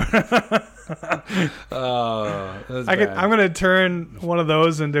Follower. I'm gonna turn one of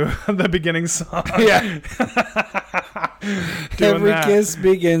those into the beginning song. Yeah. Every kiss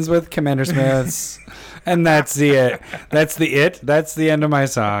begins with Commander Smiths, and that's it. That's the end of my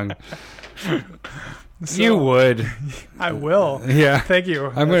song. So, you would. I will. Yeah. Thank you.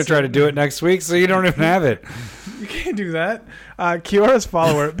 I'm going to try to do it next week so you don't even have it. You can't do that. Kiora's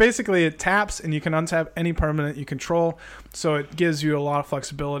Follower. Basically, it taps and you can untap any permanent you control. So it gives you a lot of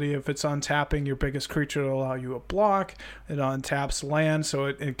flexibility. If it's untapping your biggest creature, it'll allow you a block. It untaps land, so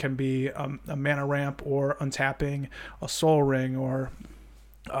it can be a mana ramp, or untapping a Soul Ring, or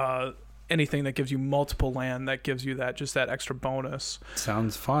anything that gives you multiple land that gives you that extra bonus.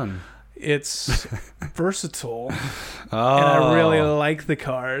 Sounds fun. It's versatile, and I really like the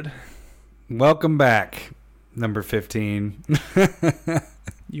card. Welcome back, number 15.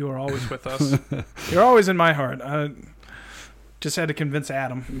 You are always with us. You're always in my heart. Just had to convince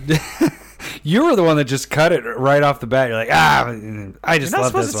Adam. You were the one that just cut it right off the bat. You're like, I just love this one. You're not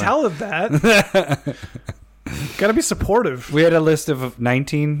supposed to tell him that. Got to be supportive. We had a list of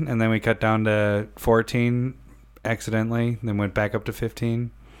 19, and then we cut down to 14 accidentally, then went back up to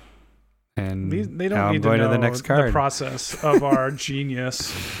 15. And they now don't I'm need going to know to the next card. the process of our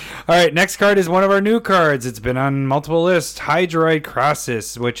genius. All right, next card is one of our new cards. It's been on multiple lists. Hydroid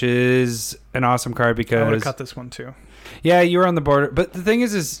Crossus, which is an awesome card because I would have cut this one too. Yeah, you were on the border. But the thing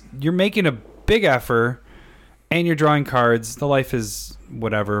is you're making a big effort, and you're drawing cards. The life is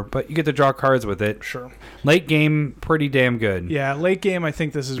whatever, but you get to draw cards with it. Sure. Late game, pretty damn good. Yeah, late game, I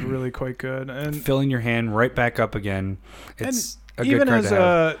think this is really quite good. And filling your hand right back up again. It's a even good card as to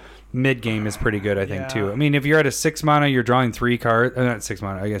have. Mid game is pretty good, I think, too. I mean, if you're at a 6 mana, you're drawing 3 cards. Not 6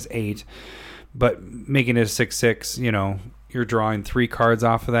 mana, I guess 8. But making it a 6/6, you know, you're drawing 3 cards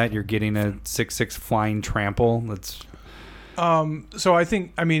off of that. You're getting a 6/6 flying trample. That's. So I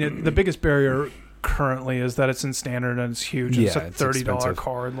think, I mean, the biggest barrier currently is that it's in standard and it's huge. Yeah, it's a $30 expensive.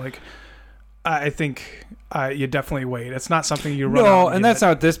 card. Like, I think you definitely wait. It's not something you run out No, and and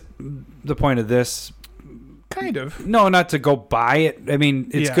get. that's not the point of this. Kind of. No, not to go buy it. I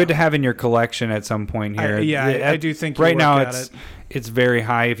mean, it's Yeah. good to have in your collection at some point here. I do think you right work now at it's very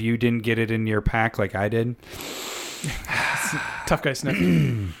high if you didn't get it in your pack like I did. Tough guy sniff.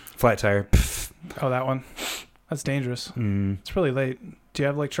 Flat tire. Oh, that one. That's dangerous. It's really late. Do you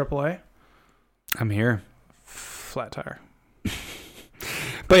have like AAA? I'm here. Flat tire.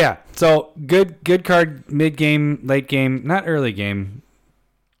 But yeah, so good card mid game, late game, not early game.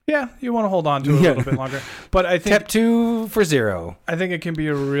 Yeah, you want to hold on to it a little bit longer. But I think Tap 2 for 0. I think it can be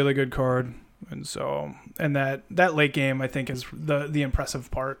a really good card. And so that late game I think is the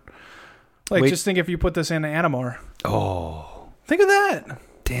impressive part. Like just think if you put this in Animar. Oh. Think of that.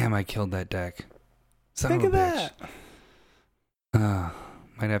 Damn, I killed that deck. Think of that.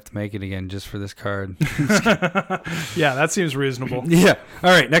 Might have to make it again just for this card. Yeah, that seems reasonable. Yeah.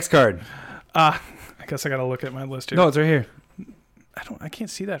 All right, next card. I guess I got to look at my list here. No, it's right here. I can't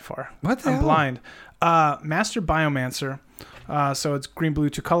see that far. What the I'm hell? blind. Master Biomancer. So it's green, blue,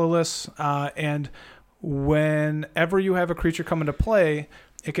 2 colorless. And whenever you have a creature come into play,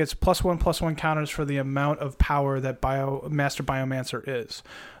 it gets +1/+1 counters for the amount of power that Master Biomancer is.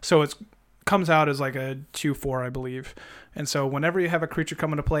 So it comes out as like a 2/4, I believe. And so whenever you have a creature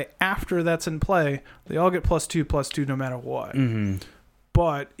come into play after that's in play, they all get +2/+2 no matter what. Mm-hmm.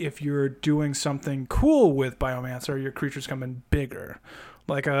 But if you're doing something cool with Biomancer, your creatures come in bigger.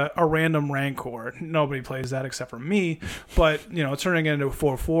 Like a random Rancor. Nobody plays that except for me. But, turning it into a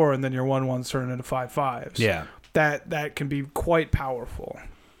 4/4 and then your 1/1s turn into 5/5s. Yeah. That can be quite powerful.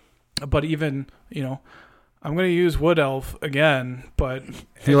 But even, I'm going to use Wood Elf again, but...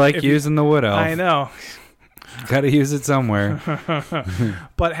 If you like using the Wood Elf. I know. Got to use it somewhere.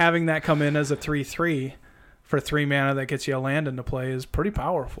 But having that come in as a 3/3 for 3 mana that gets you a land into play is pretty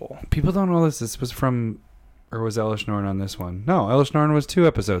powerful. People don't know this. This was from... Or was Elish Norn on this one? No, Elish Norn was 2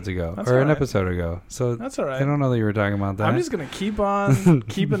 episodes ago. That's or all an right. episode ago. So That's all right. I don't know that you were talking about that. I'm just going to keep on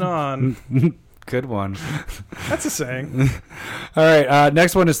keeping on. Good one. That's a saying. All right.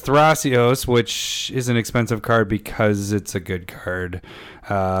 Next one is Thrasios, which is an expensive card because it's a good card.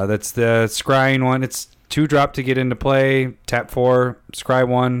 That's the scrying one. It's 2-drop to get into play. Tap 4, scry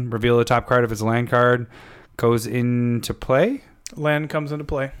 1, reveal the top card of its land card. Goes into play. Land comes into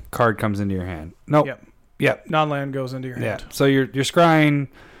play. Card comes into your hand. Nope. Yep. Non-land goes into your hand. Yeah. So you're scrying,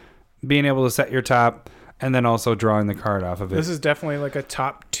 being able to set your top, and then also drawing the card off of it. This is definitely like a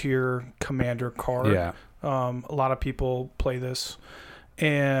top tier commander card. Yeah. A lot of people play this.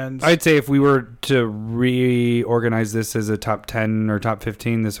 And I'd say if we were to reorganize this as a top 10 or top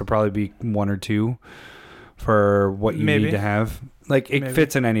 15, this would probably be 1 or 2 for what you need to have. Like, it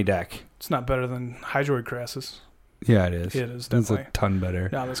fits in any deck. It's not better than Hydroid Crassus. Yeah, it is. It is, definitely. It's a ton better.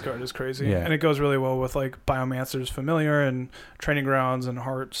 Yeah, this card is crazy. Yeah. And it goes really well with like Biomancer's Familiar and Training Grounds and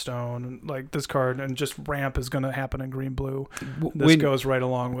Hearthstone. Like this card and just ramp is going to happen in green blue. This goes right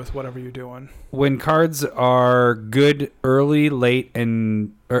along with whatever you're doing. When cards are good early,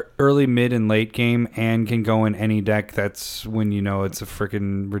 mid, and late game and can go in any deck, that's when you know it's a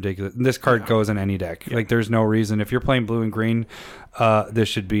freaking ridiculous. This card goes in any deck. Yeah. Like there's no reason. If you're playing blue and green, this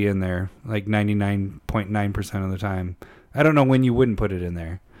should be in there like 99.9% of the time. I don't know when you wouldn't put it in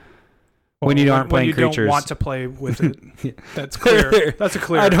there. When you aren't playing creatures. When you don't want to play with it. Yeah. That's clear. That's a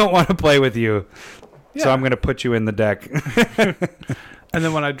clear. I don't want to play with you. Yeah. So I'm going to put you in the deck. And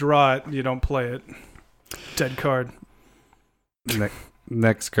then when I draw it, you don't play it. Dead card.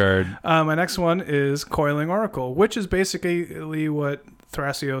 Next card. My next one is Coiling Oracle, which is basically what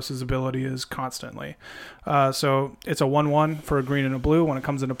Thrasios' ability is constantly. So it's a 1/1 for a green and a blue. When it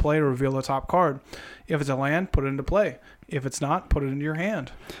comes into play, reveal the top card. If it's a land, put it into play. If it's not, put it into your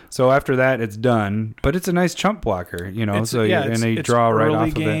hand. So after that, it's done. But it's a nice chump blocker, you draw right off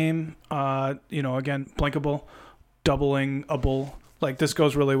of it. Early game, again, blinkable, doubling-able. Like, this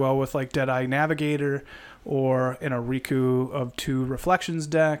goes really well with, like, Deadeye Navigator or in a Riku of 2 Reflections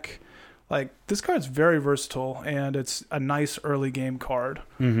deck. Like, this card's very versatile, and it's a nice early game card.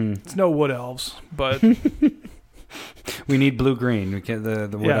 Mm-hmm. It's no Wood Elves, but... We need blue-green. We can't, the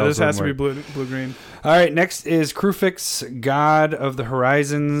Wood Elves this has to be work. blue-green. All right, next is Krufix, God of the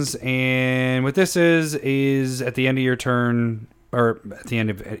Horizons. And what this is at the end of your turn, or at the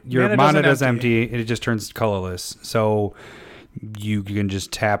end of your mana does empty. It just turns colorless. So... you can just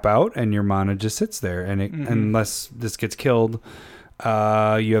tap out and your mana just sits there, and unless this gets killed,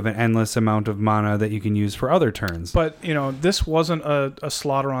 you have an endless amount of mana that you can use for other turns. But this wasn't a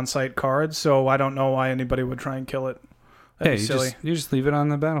slaughter on site card, so I don't know why anybody would try and kill it. That'd be silly. You just leave it on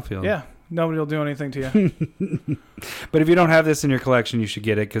the battlefield. Yeah, nobody will do anything to you. But if you don't have this in your collection, you should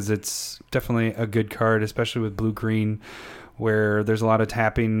get it, because it's definitely a good card, especially with blue-green, where there's a lot of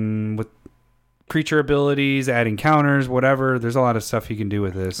tapping with creature abilities, adding counters, whatever. There's a lot of stuff you can do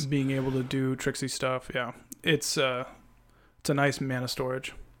with this. Being able to do tricksy stuff, yeah. It's a nice mana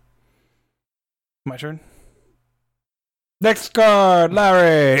storage. My turn. Next card,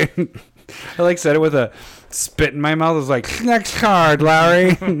 Larry. I said it with a spit in my mouth. I was like, next card,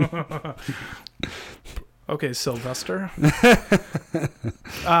 Larry. Okay, Sylvester.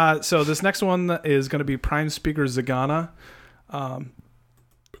 So this next one is going to be Prime Speaker Zagana.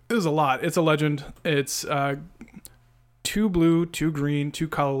 There's a lot. It's a legend. It's 2 blue, 2 green, 2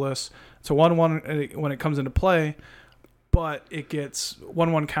 colorless. It's a 1/1 when it comes into play, but it gets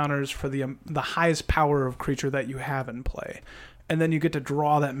 1/1 counters for the highest power of creature that you have in play. And then you get to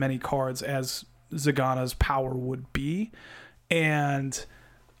draw that many cards as Zagana's power would be. And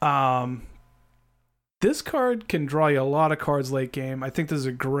this card can draw you a lot of cards late game. I think this is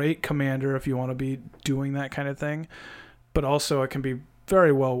a great commander if you want to be doing that kind of thing. But also it can be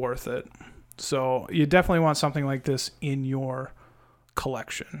very well worth it. So you definitely want something like this in your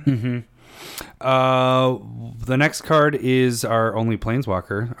collection. Mm-hmm. The next card is our only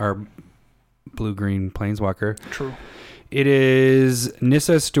Planeswalker, our blue-green Planeswalker. True. It is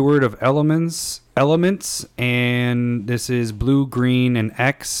Nissa, Steward of Elements, and this is blue, green, and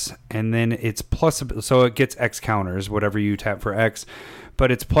X, and then it's plus, so it gets X counters, whatever you tap for X, but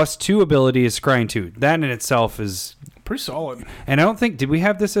its +2 ability is Scrying 2. That in itself is... pretty solid. And I don't think, did we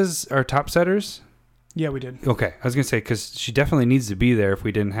have this as our top setters? Yeah, we did. Okay, I was going to say, because she definitely needs to be there if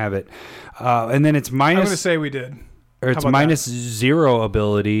we didn't have it. And then it's minus... I'm going to say we did. Or it's -0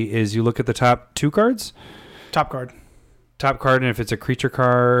 ability is you look at the top 2 cards? Top card, and if it's a creature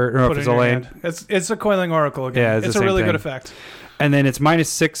card, or if it's a land. It's a Coiling Oracle again. Yeah, it's a really good effect. And then it's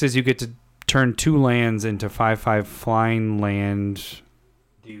 -6 is you get to turn 2 lands into 5/5 flying land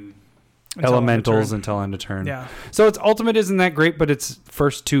elementals until end of turn. Yeah. So its ultimate isn't that great, but its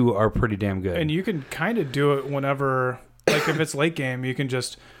first 2 are pretty damn good. And you can kind of do it whenever, like if it's late game, you can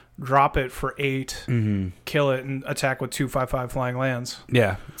just drop it for 8, kill it, and attack with 2 5/5 flying lands.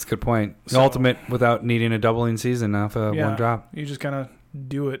 Yeah, that's a good point. The ultimate without needing a doubling season off of one drop. You just kind of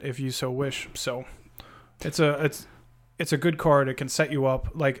do it if you so wish. So it's a good card. It can set you up.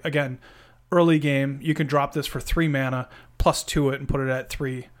 Like, again, early game, you can drop this for 3 mana +2 it and put it at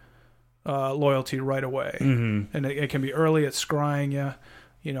 3 loyalty right away. And it can be early. It's scrying you.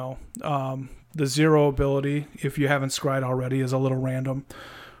 The 0 ability, if you haven't scryed already, is a little random,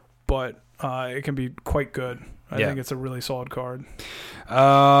 but it can be quite good. I think it's a really solid card.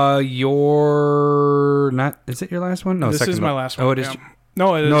 Your not is it your last one? No, this is my last one. Oh, it is. Yeah.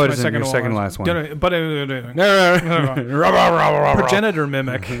 No, it is my second your second last one. But Progenitor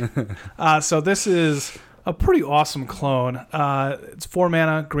Mimic. So this is a pretty awesome clone. It's 4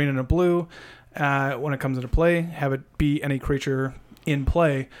 mana, green and a blue. When it comes into play, have it be any creature in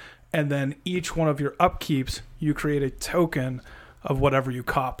play, and then each one of your upkeeps, you create a token of whatever you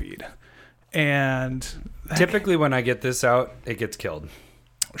copied. And typically when I get this out, it gets killed.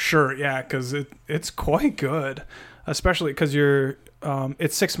 Sure, yeah, because it's quite good, especially because you're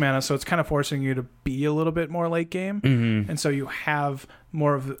it's 6 mana, so it's kind of forcing you to be a little bit more late game, and so you have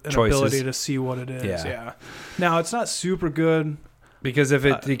more of an ability to see what it is. Yeah. Now it's not super good because if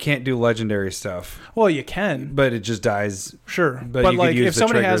you can't do legendary stuff. Well, you can, but it just dies. Sure, but like if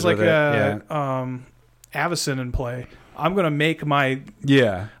somebody has like a Avacyn in play, I'm going to make I'm going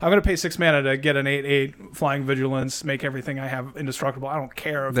to pay 6 mana to get an 8/8 Flying Vigilance, make everything I have indestructible. I don't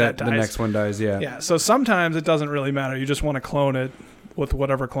care if that dies. The next one dies, yeah. Yeah, so sometimes it doesn't really matter. You just want to clone it with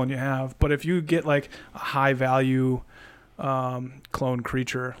whatever clone you have. But if you get like a high value clone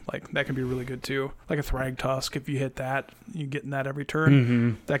creature, like that can be really good too. Like a Thragtusk, if you hit that, you getting that every turn.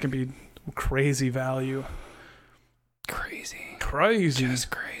 Mm-hmm. That can be crazy value. Crazy.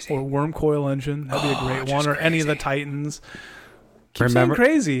 Just crazy. Or Wormcoil Engine, that'd be a great one. Or any of the Titans. Keep Remember, saying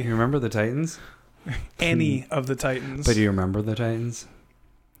crazy. You remember the Titans? Any of the Titans. But do you remember the Titans?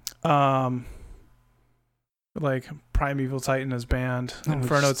 Like Primeval Titan is banned. No,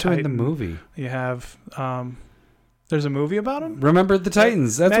 Inferno just doing Titan. the movie. You have there's a movie about him? Remember the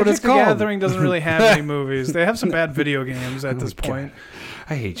Titans. That's Magic what it's the called. Gathering doesn't really have any movies. They have some bad video games at this point.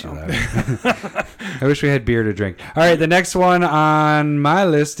 I hate you, Larry. I wish we had beer to drink. All right, the next one on my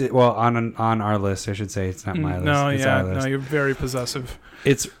list, on our list, I should say. It's not my list. It's our list. No, you're very possessive.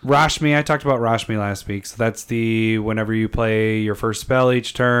 It's Rashmi. I talked about Rashmi last week. So that's the whenever you play your first spell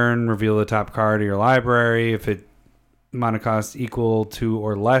each turn, reveal the top card of your library. If it mana cost equal to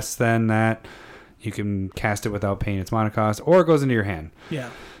or less than that, you can cast it without paying its mana cost, or it goes into your hand. Yeah.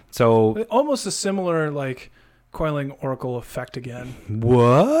 So almost a similar like Coiling Oracle effect again.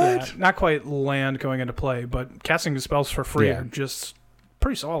 What? Yeah, not quite land going into play, but casting the spells for free are just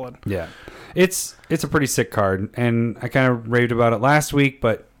pretty solid. Yeah. It's a pretty sick card, and I kind of raved about it last week,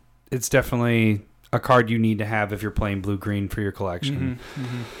 but it's definitely a card you need to have if you're playing blue-green for your collection.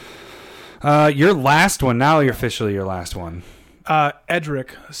 Mm-hmm, mm-hmm. Your last one. Now you're officially your last one.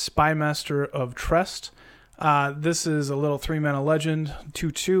 Edric, Spymaster of Trest. This is a little 3-mana legend,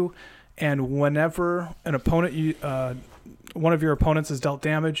 2/2, and whenever an opponent, one of your opponents is dealt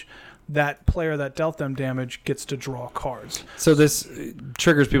damage, that player that dealt them damage gets to draw cards. So this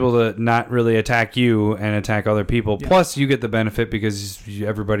triggers people to not really attack you and attack other people. Yeah. Plus, you get the benefit because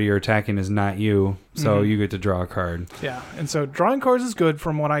everybody you're attacking is not you, so you get to draw a card. Yeah, and so drawing cards is good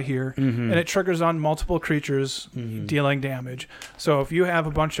from what I hear, and it triggers on multiple creatures dealing damage. So if you have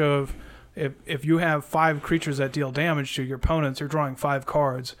a bunch of, if you have 5 creatures that deal damage to your opponents, you're drawing 5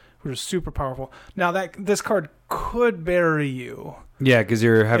 cards, which is super powerful. Now this card could bury you. Yeah, because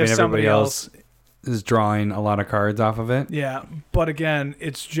you're having everybody else is drawing a lot of cards off of it. Yeah, but again,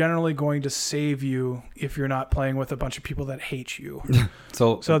 it's generally going to save you if you're not playing with a bunch of people that hate you.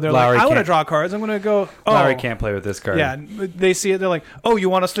 so they're Lowry like, I want to draw cards. I'm going to go, oh. Lowry can't play with this card. Yeah, they see it. They're like, oh,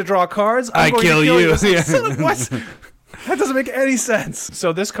 you want us to draw cards? I kill you. What? That doesn't make any sense.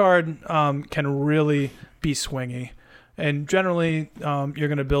 So this card can really be swingy. And generally, you're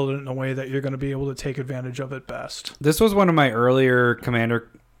going to build it in a way that you're going to be able to take advantage of it best. This was one of my earlier commander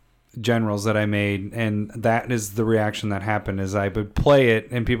generals that I made, and that is the reaction that happened. Is I would play it,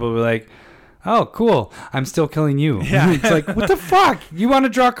 and people would be like, "Oh, cool! I'm still killing you." Yeah, it's like, what the fuck? You want to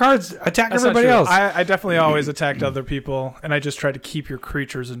draw cards? Attack everybody else. I definitely always attacked other people, and I just tried to keep your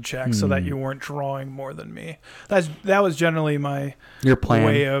creatures in check so that you weren't drawing more than me. That was generally your plan,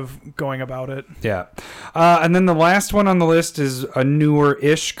 way of going about it. Yeah, and then the last one on the list is a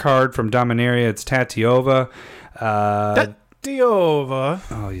newer-ish card from Dominaria. It's Tatyova. Tatyova.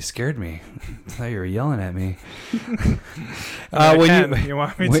 Oh, you scared me. I thought you were yelling at me. You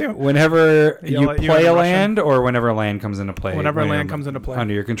want me to? Whenever you play a land, or whenever a land comes into play. Whenever a land comes into play.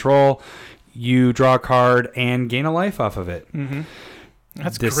 Under your control, you draw a card and gain a life off of it. Mm-hmm.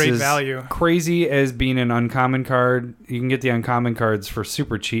 That's great value. Crazy as being an uncommon card. You can get the uncommon cards for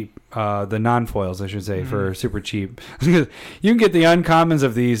super cheap. The non-foils, I should say, for super cheap. You can get the uncommons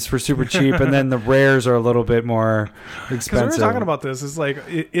of these for super cheap, and then the rares are a little bit more expensive. Because we were talking about this. It's like,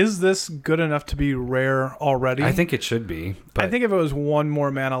 is this good enough to be rare already? I think it should be. But I think if it was 1 more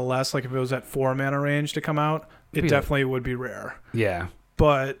mana less, like if it was at 4 mana range to come out, it definitely would be rare. Yeah.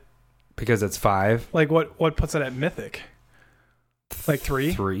 But because it's 5. Like what puts it at Mythic? Like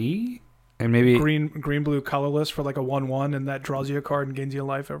 3? 3? And maybe green blue colorless for like a 1/1, and that draws you a card and gains you a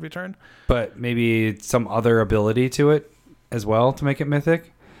life every turn. But maybe some other ability to it as well to make it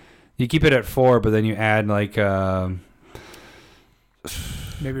Mythic. You keep it at 4, but then you add like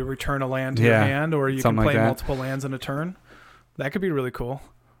maybe return a land to your hand, or you can play like multiple lands in a turn. That could be really cool.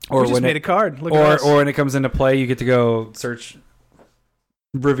 Or we just made a card. Look at us. Or when it comes into play, you get to go search.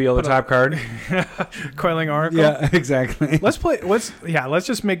 Reveal the top card. Coiling Oracle. Yeah, exactly. Let's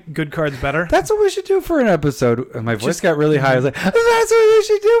just make good cards better. That's what we should do for an episode. My voice got really high. I was like, that's what we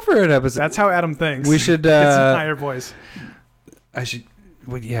should do for an episode. That's how Adam thinks. We should it's a higher voice. I should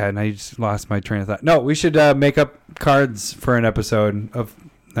and I just lost my train of thought. No, we should make up cards for an episode of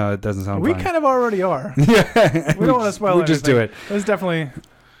it doesn't sound We fun. kind of already are. Yeah. We don't want to spoil anything. Just do it. There's definitely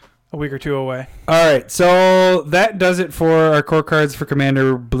A week or two away. All right, so that does it for our core cards for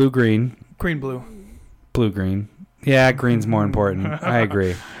Commander Blue-Green. Green-blue. Blue-green. Yeah, green's more important. I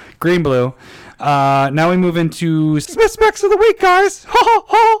agree. Green-blue. Now we move into specs of the week, guys.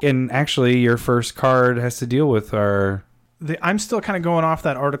 And actually, your first card has to deal with our... I'm still kind of going off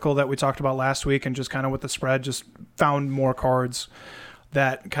that article that we talked about last week and just kind of with the spread, just found more cards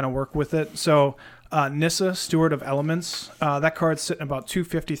that kind of work with it. So... Nissa, Steward of Elements. That card's sitting about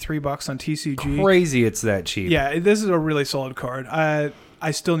 $253 on TCG. Crazy it's that cheap. Yeah, this is a really solid card.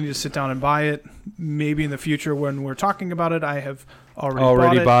 I still need to sit down and buy it. Maybe in the future when we're talking about it, I have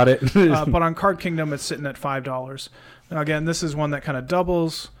already bought it. But on Card Kingdom, it's sitting at $5. Now, again, this is one that kind of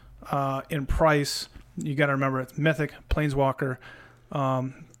doubles in price. You got to remember, it's Mythic, Planeswalker.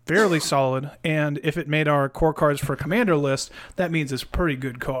 Fairly solid. And if it made our core cards for Commander list, that means it's a pretty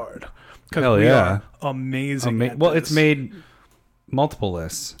good card. Hell we are amazing. Well, it's made multiple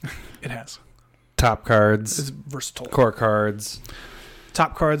lists. It has. Top cards. It's versatile. Core cards.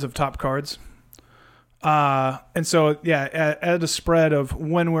 Top cards of top cards. And so, yeah, at a spread of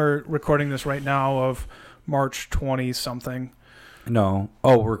when we're recording this right now of March 20-something. No.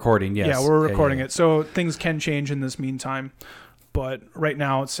 Oh, recording, yes. Yeah, we're recording it. So things can change in this meantime. But right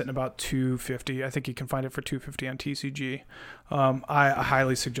now it's sitting about $250. I think you can find it for $250 on TCG. I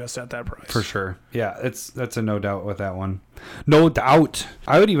highly suggest at that price. For sure. Yeah, that's a no doubt with that one. No doubt.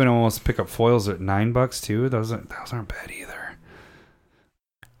 I would even almost pick up foils at $9 too. Those aren't bad either.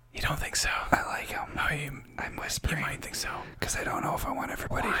 You don't think so? I like them. No, I'm whispering. You might think so. Because I don't know if I want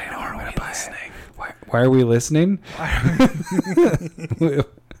everybody to know I'm going to buy listening? it. Why are we listening? I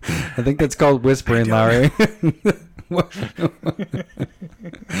think that's called whispering, Larry. You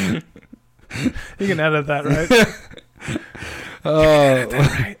can edit that, right? Oh,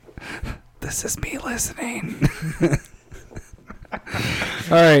 Right. This is me listening.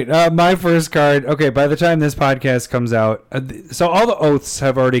 All right, my first card. Okay, by the time this podcast comes out, so all the oaths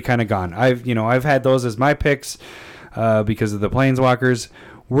have already kind of gone. I've had those as my picks because of the Planeswalkers.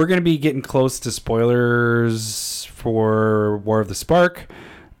 We're going to be getting close to spoilers for War of the Spark.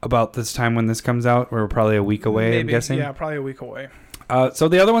 About this time when this comes out, we're probably a week away. Maybe, I'm guessing. Yeah, probably a week away. So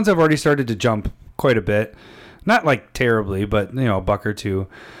the other ones have already started to jump quite a bit, not like terribly, but a buck or two.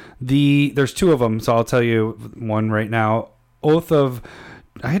 There's two of them, so I'll tell you one right now. Oath of,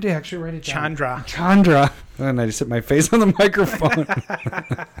 I had to actually write it down. Chandra, and I just hit my face on the microphone.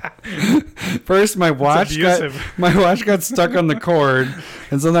 First, my watch got stuck on the cord,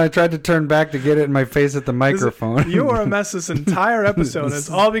 and so then I tried to turn back to get it in my face at the microphone. You were a mess this entire episode. It's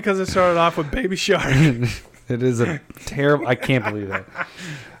all because it started off with Baby Shark. It is a terrible. I can't believe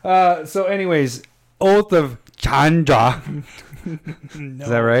that. So, anyways, Oath of Chandra. No, is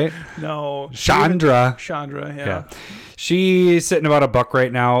that right? No, Chandra, yeah. She's sitting about $1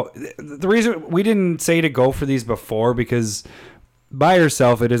 right now. The reason we didn't say to go for these before because by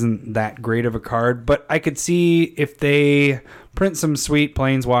herself it isn't that great of a card, but I could see if they print some sweet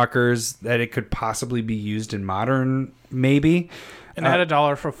Planeswalkers that it could possibly be used in Modern, maybe. And at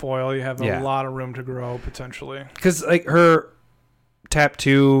 $1 for foil, you have a lot of room to grow potentially. Because like her tap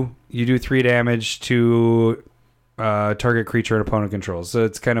 2, you do 3 damage to target creature and opponent controls. So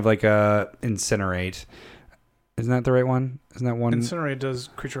it's kind of like a Incinerate. Isn't that the right one? Isn't that one? Incinerate does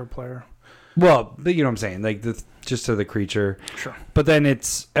creature or player. Well, but you know what I'm saying, like just to the creature. Sure. But then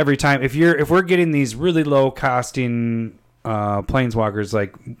it's every time if we're getting these really low costing Planeswalkers,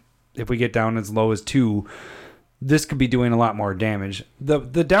 like if we get down as low as 2, this could be doing a lot more damage. The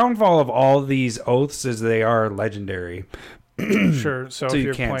downfall of all these oaths is they are legendary. Sure. So if you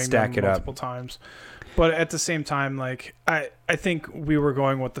you're can't playing stack them it multiple times. But at the same time, like I think we were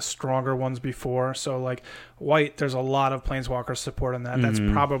going with the stronger ones before. So like white, there's a lot of Planeswalker support in that. Mm-hmm.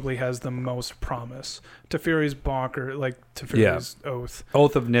 That's probably has the most promise. Teferi's bonker, like Teferi's Oath.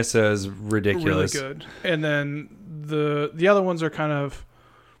 Oath of Nissa is ridiculous. Really good. And then the other ones are kind of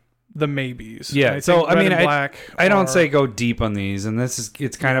the maybes. Yeah. So I mean, I don't say go deep on these, and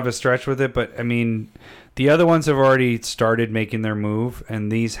it's kind of a stretch with it, but I mean. The other ones have already started making their move,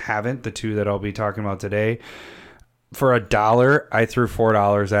 and these haven't, the 2 that I'll be talking about today. For $1, I threw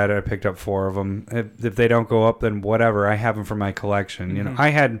 $4 at it. I picked up 4 of them. If they don't go up, then whatever. I have them for my collection. Mm-hmm. I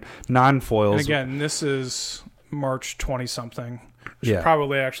had non-foils. And again, this is March 20-something. Should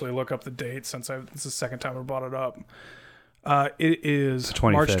probably actually look up the date since it's the second time I brought it up. It is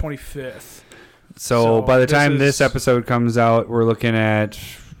March 25th. So by the time this episode comes out, we're looking at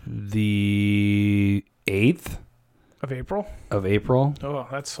the 8th of April. Oh,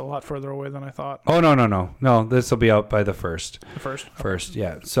 that's a lot further away than I thought. Oh, no. This will be out by the 1st. The 1st? First,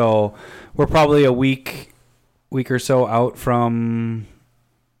 yeah. So we're probably a week or so out from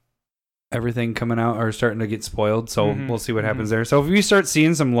everything coming out are starting to get spoiled, so we'll see what happens there. So if we start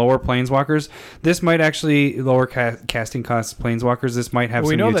seeing some lower planeswalkers, this might actually lower casting costs planeswalkers. This might have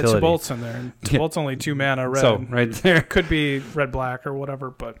some utility. We know that Tibolt's in there, and Tibolt's only 2 mana red. So right there could be red-black or whatever,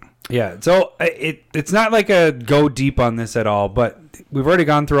 but yeah. So it's not like a go deep on this at all, but we've already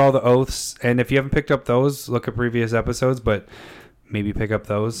gone through all the oaths, and if you haven't picked up those, look at previous episodes, but maybe pick up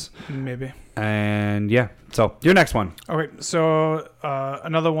those. Maybe. And yeah, so your next one. Okay, so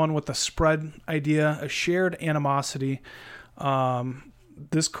another one with the spread idea, a shared animosity.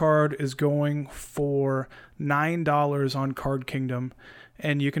 This card is going for $9 on Card Kingdom,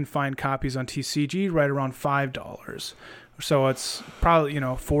 and you can find copies on TCG right around $5. So it's probably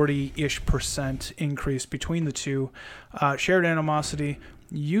 40-ish% increase between the two. Shared animosity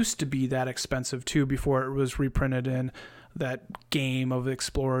used to be that expensive too before it was reprinted in that Game of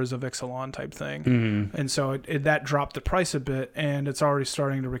Explorers of Ixalan type thing. And so that dropped the price a bit, and it's already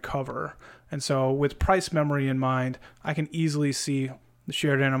starting to recover. And so with price memory in mind, I can easily see the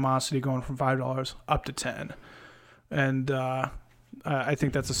shared animosity going from $5 up to $10. And I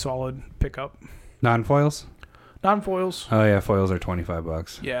think that's a solid pickup. Non-foils? Non-foils. Oh yeah, foils are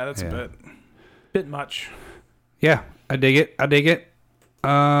 $25. Yeah, that's a bit much. Yeah, I dig it.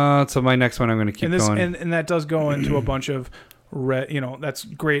 So my next one I'm going to keep going. And that does go into a bunch of red, that's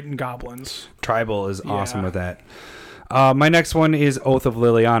great in goblins. Tribal is awesome with that. My next one is Oath of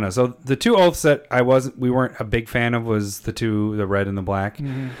Liliana. So the two oaths that we weren't a big fan of was the red and the black.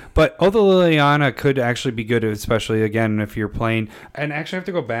 But Oath of Liliana could actually be good, especially again if you're playing. And actually I have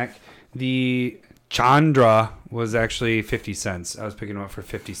to go back. The Chandra was actually 50 cents. I was picking them up for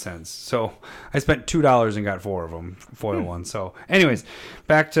 50 cents. So I spent $2 and got 4 of them, foil ones. So anyways,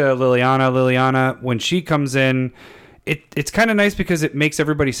 back to Liliana. Liliana, when she comes in, it's kind of nice because it makes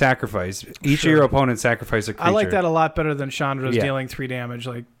everybody sacrifice. Each of your opponents sacrifice a creature. I like that a lot better than Chandra's dealing 3 damage.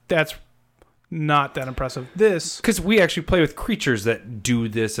 Like, that's not that impressive. Because we actually play with creatures that do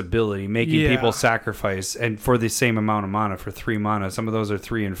this ability, making people sacrifice, and for the same amount of mana, for 3 mana. Some of those are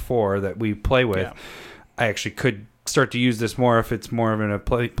 3 and 4 that we play with. I actually could start to use this more if it's more of a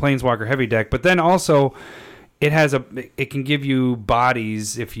Planeswalker heavy deck. But then also, it can give you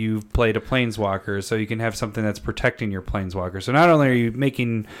bodies if you've played a Planeswalker, so you can have something that's protecting your Planeswalker. So not only are you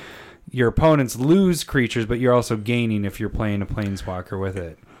making your opponents lose creatures, but you're also gaining if you're playing a Planeswalker with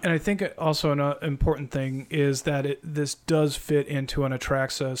it. And I think also an important thing is that this does fit into an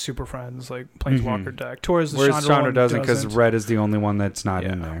Atraxa Super Friends like Planeswalker deck. Whereas Chandra doesn't, because red is the only one that's not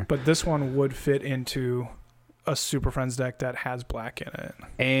in there. But this one would fit into a Super Friends deck that has black in it.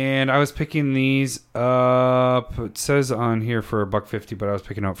 And I was picking these up. It says on here for $1.50, but I was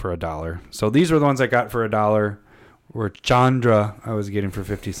picking up for $1. So these were the ones I got for $1. Where Chandra I was getting for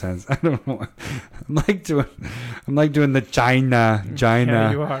 50 cents. I don't know. I'm like doing the China.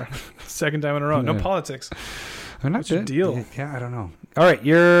 Yeah, you are. Second time in a row. No politics. What's your deal? Yeah, I don't know. All right,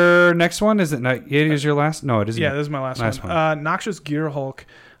 your next one, is it not? It is your last? No, it isn't. Yeah, this is my last one. Noxious Gearhulk.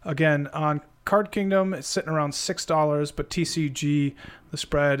 Again, on Card Kingdom, it's sitting around $6, but TCG, the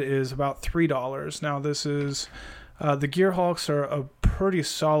spread is about $3. Now, this is... the Gearhulks are a pretty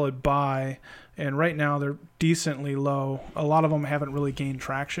solid buy, and right now they're decently low. A lot of them haven't really gained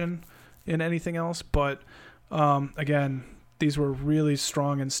traction in anything else, but again, these were really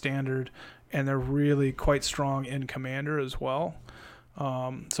strong in Standard, and they're really quite strong in Commander as well.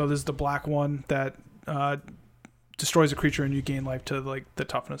 So this is the black one that destroys a creature and you gain life to like the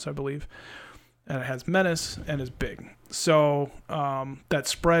toughness, I believe. And it has menace and is big. So that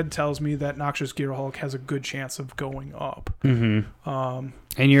spread tells me that Noxious Gearhulk has a good chance of going up.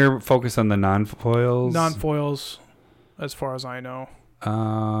 And you're focused on the non-foils? Non-foils, as far as I know.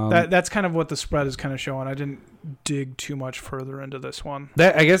 That's kind of what the spread is kind of showing. I didn't dig too much further into this one.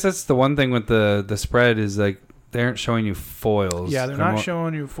 I guess that's the one thing with the spread is like they aren't showing you foils. Yeah, they're not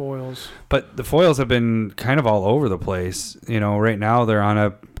showing you foils. But the foils have been kind of all over the place. Right now they're on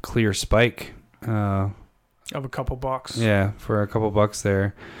a clear spike. Of a couple bucks. Yeah, for a couple bucks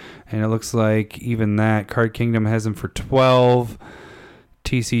there. And it looks like even that Card Kingdom has them for 12.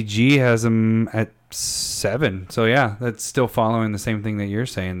 TCG has them at 7. So yeah, that's still following the same thing that you're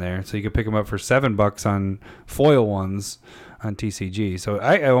saying there. So you could pick them up for $7 on foil ones on TCG. So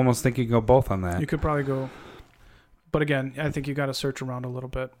I almost think you can go both on that. You could probably go. But again, I think you got to search around a little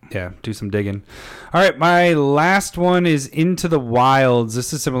bit. Yeah, do some digging. All right, my last one is Into the Wilds.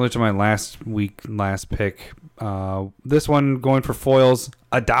 This is similar to my last pick. This one going for foils,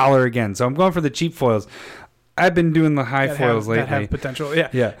 $1 again. So I'm going for the cheap foils. I've been doing the high foils lately. That have potential. Yeah.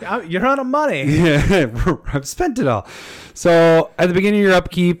 Yeah. You're out of money. Yeah, I've spent it all. So at the beginning of your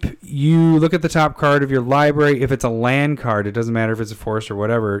upkeep, you look at the top card of your library. If it's a land card, it doesn't matter if it's a forest or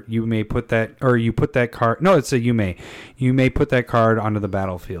whatever. You may put that, or you put that card. No, it's a you may. You may put that card onto the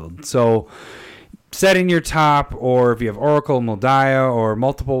battlefield. So setting your top, or if you have Oracle, Moldiah, or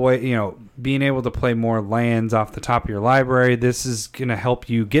multiple way, being able to play more lands off the top of your library, this is going to help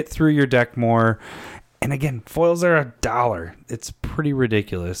you get through your deck more. And again, foils are $1. It's pretty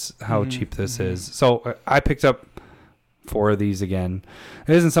ridiculous how cheap this is. So I picked up 4 of these again.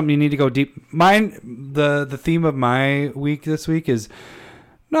 It isn't something you need to go deep. The theme of my week this week is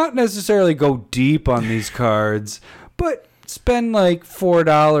not necessarily go deep on these cards, but spend like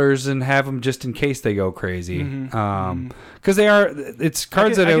 $4 and have them just in case they go crazy. Because it's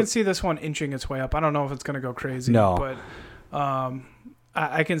cards I can see this one inching its way up. I don't know if it's going to go crazy. No. But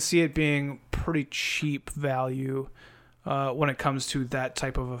I can see it being pretty cheap value when it comes to that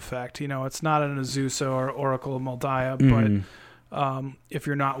type of effect. It's not an Azusa or Oracle Moldiah, but if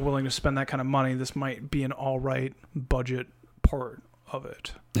you're not willing to spend that kind of money, this might be an all right budget part of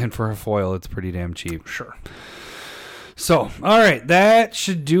it. And for a foil, it's pretty damn cheap. Sure. So, all right, that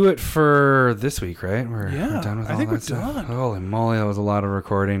should do it for this week, right? We're done with all that stuff. Done. Holy moly, that was a lot of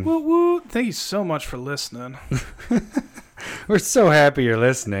recording. Woot woot. Thank you so much for listening. We're so happy you're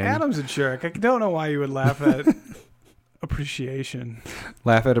listening. Adam's a jerk. I don't know why you would laugh at appreciation.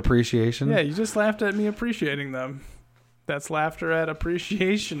 Laugh at appreciation? Yeah, you just laughed at me appreciating them. That's laughter at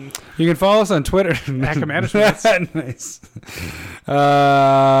appreciation. You can follow us on Twitter. Commandersmiths. Nice.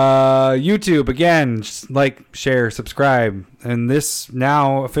 YouTube, again, just like, share, subscribe. And this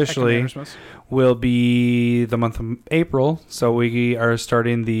now officially will be the month of April. So we are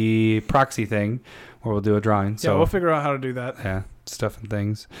starting the proxy thing where we'll do a drawing. So we'll figure out how to do that. Yeah, stuff and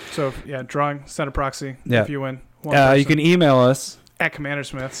things. So, drawing, send a proxy if you win. You can email us. At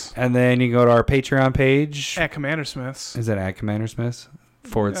Commandersmiths. And then you can go to our Patreon page. At Commandersmiths. Is it at Commandersmiths?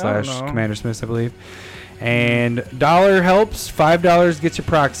 / Commandersmiths, I believe. And $1 helps. $5 gets you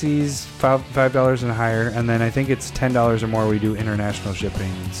proxies. $5 and higher. And then I think it's $10 or more we do international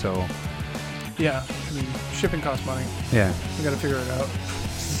shipping. So yeah, shipping costs money. Yeah. We got to figure it out.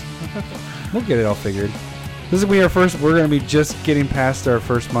 We'll get it all figured. This will be our first. We're going to be just getting past our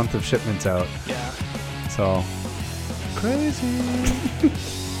first month of shipments out. Yeah. So crazy.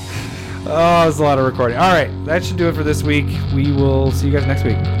 Oh, it's a lot of recording. All right, that should do it for this week. We will see you guys next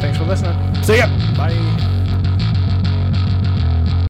week. Thanks for listening. See ya. Bye.